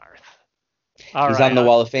 Darth. He's on the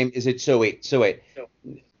Wall of Fame. Is it so wait.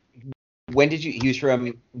 When did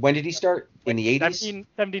he start? In the 80s?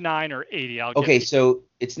 79 or 80. Okay, so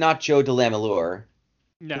it's not Joe DeLamielleure.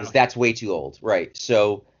 No. Because that's way too old. Right.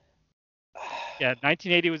 So yeah,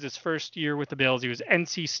 1980 was his first year with the Bills. He was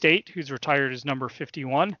NC State, who's retired as number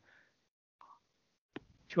 51.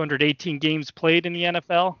 218 games played in the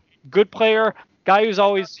NFL. Good player. Guy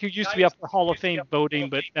who used to be up for Hall of Fame voting,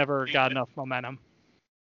 but never got enough momentum.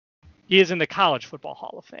 He is in the College Football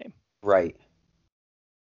Hall of Fame. Right.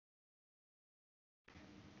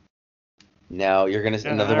 Now you're going to...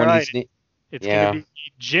 Another one of these... It's going to be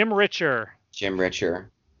Jim Richer.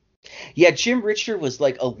 Yeah, Jim Richer was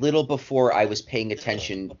like a little before I was paying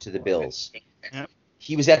attention to the Bills. Yep.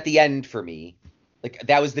 He was at the end for me. Like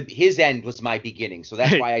that was his end was my beginning. So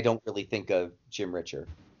that's why I don't really think of Jim Richer.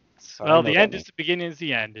 Well, the end is the beginning is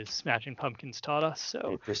the end, as Smashing Pumpkins taught us.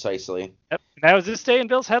 So precisely. Yep. And that was this day in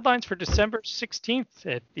Bills headlines for December 16th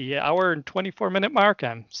at the hour and 24-minute mark.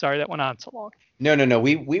 I'm sorry that went on so long. No.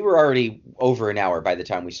 We were already over an hour by the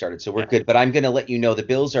time we started, so we're good. But I'm going to let you know the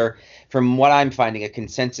Bills are, from what I'm finding, a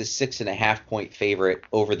consensus 6.5-point favorite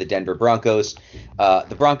over the Denver Broncos.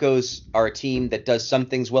 The Broncos are a team that does some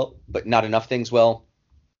things well, but not enough things well.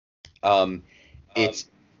 It's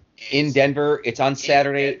in Denver. It's on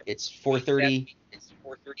Saturday. It's 4:30.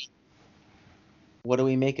 What do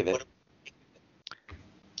we make of it?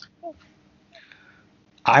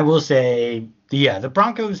 I will say, the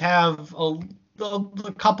Broncos have a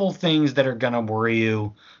couple things that are going to worry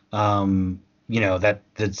you.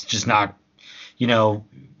 That's just not, a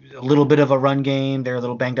little bit of a run game. They're a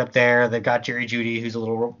little banged up there. They've got Jerry Jeudy, who's a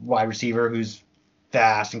little wide receiver, who's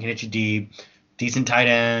fast and can hit you deep. Decent tight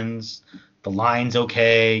ends. The line's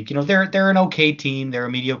okay. They're an okay team. They're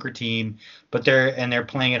a mediocre team, but they're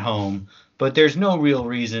playing at home. But there's no real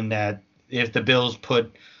reason that if the Bills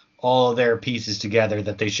put all their pieces together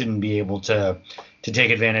that they shouldn't be able to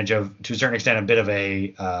take advantage of, to a certain extent, a bit of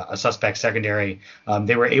a suspect secondary.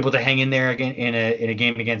 They were able to hang in there again in a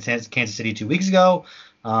game against Kansas City 2 weeks ago.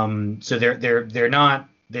 So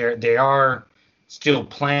they are still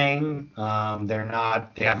playing.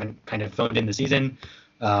 They haven't kind of phoned in the season.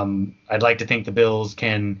 I'd like to think the Bills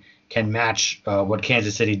can match what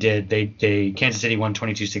Kansas City did. Kansas City won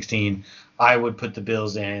 22-16. I would put the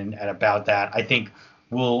Bills in at about that. I think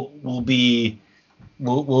we'll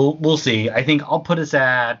see. I think I'll put us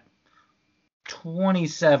at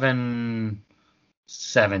 27-17.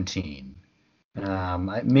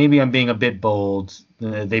 Maybe I'm being a bit bold.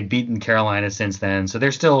 They've beaten Carolina since then, so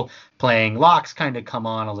they're still playing. Locke's kind of come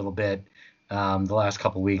on a little bit the last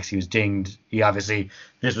couple weeks. He was dinged.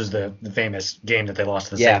 This was the famous game that they lost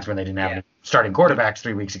to the Saints when they didn't have starting quarterbacks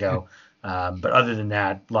 3 weeks ago. But other than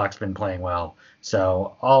that, Locke's been playing well.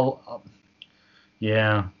 So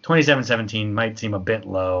 27-17 might seem a bit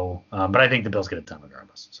low, but I think the Bills get it done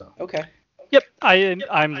regardless. So okay. Yep,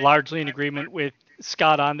 I'm largely in agreement with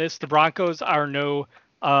Scott on this. The Broncos are no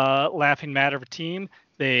laughing matter of a team.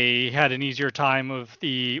 They had an easier time with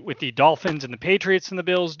the Dolphins and the Patriots than the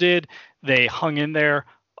Bills did. They hung in there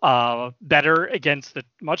much better against the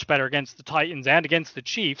Titans and against the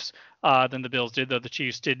Chiefs than the Bills did, though the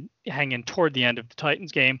Chiefs did hang in toward the end of the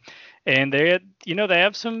Titans game. And they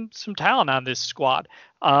have some talent on this squad.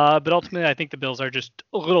 But ultimately, I think the Bills are just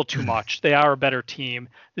a little too much. They are a better team.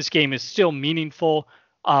 This game is still meaningful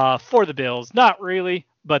for the Bills. Not really,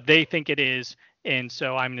 but they think it is. And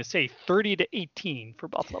so I'm going to say 30-18 for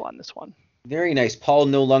Buffalo on this one. Very nice. Paul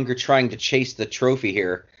no longer trying to chase the trophy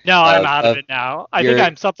here. No, I'm out of it now. I think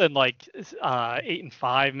I'm something like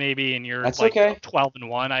 8-5 maybe, and you're like okay.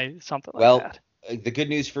 12-1, something like that. Well, the good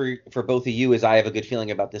news for both of you is I have a good feeling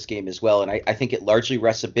about this game as well, and I think it largely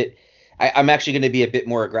rests a bit. I'm actually going to be a bit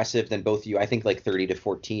more aggressive than both of you. I think like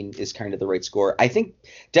 30-14 is kind of the right score. I think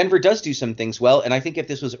Denver does do some things well, and I think if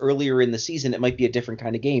this was earlier in the season, it might be a different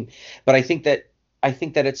kind of game. But I think that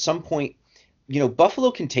at some point,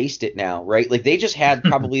 Buffalo can taste it now, right? Like they just had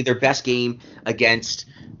probably their best game against,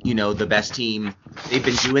 the best team. They've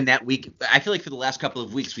been doing that week. I feel like for the last couple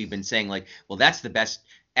of weeks, we've been saying like, well, that's the best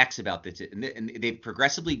X about this. And they've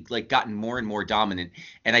progressively like gotten more and more dominant.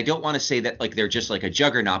 And I don't want to say that like they're just like a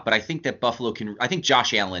juggernaut, but I think that I think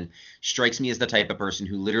Josh Allen strikes me as the type of person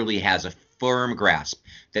who literally has a firm grasp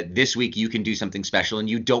that this week you can do something special and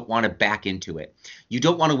you don't want to back into it. You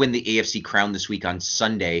don't want to win the AFC crown this week on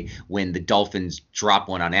Sunday when the Dolphins drop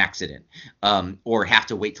one on accident, or have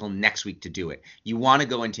to wait till next week to do it. You want to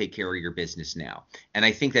go and take care of your business now. And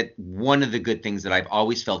I think that one of the good things that I've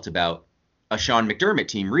always felt about a Sean McDermott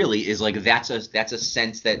team really is like that's a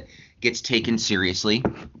sense that gets taken seriously.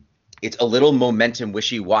 It's a little momentum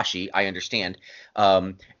wishy-washy, I understand.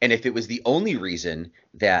 And if it was the only reason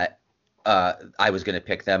that I was going to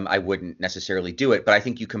pick them, I wouldn't necessarily do it. But I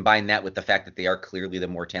think you combine that with the fact that they are clearly the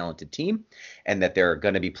more talented team and that they're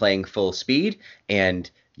going to be playing full speed,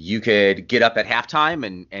 and you could get up at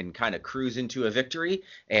halftime and kind of cruise into a victory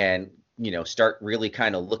and, start really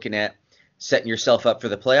kind of looking at setting yourself up for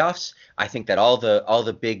the playoffs. I think that all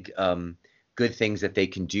the big good things that they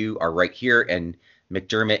can do are right here, and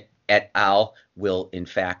McDermott et al. Will in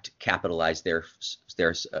fact capitalize their.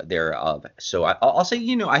 So I'll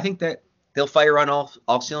say, I think that they'll fire on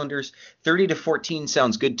all cylinders. 30-14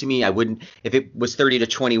 sounds good to me. I wouldn't, if it was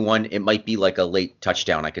 30-21, it might be like a late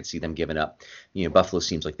touchdown. I could see them giving up. Buffalo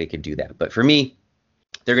seems like they could do that, but for me,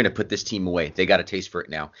 they're going to put this team away. They got a taste for it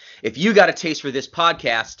now. If you got a taste for this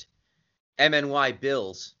podcast, MNY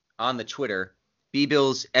Bills on the Twitter,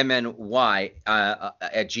 BBillsMNY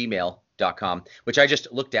at gmail.com, which I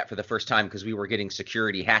just looked at for the first time because we were getting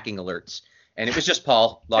security hacking alerts. And it was just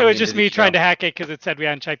Paul. It was just me trying to hack it because it said we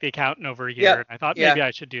hadn't checked the account in over a year. And I thought maybe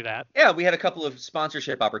I should do that. Yeah, we had a couple of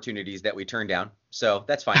sponsorship opportunities that we turned down. So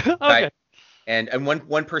that's fine. Okay. Right? And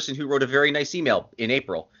one person who wrote a very nice email in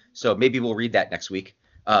April. So maybe we'll read that next week.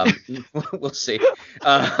 We'll see.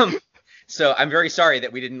 So I'm very sorry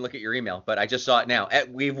that we didn't look at your email, but I just saw it now.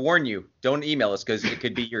 We've warned you, don't email us because it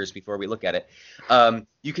could be yours before we look at it.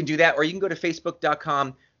 You can do that, or you can go to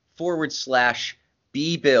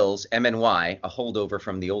facebook.com/BBillsMNY, a holdover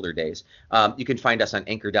from the older days. You can find us on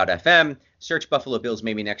anchor.fm, search Buffalo Bills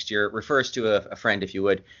maybe next year, refer us to a friend if you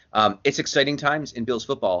would. It's exciting times in Bills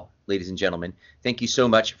football, ladies and gentlemen. Thank you so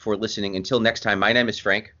much for listening. Until next time, my name is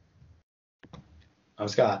Frank. I'm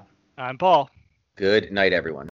Scott. I'm Paul. Good night, everyone.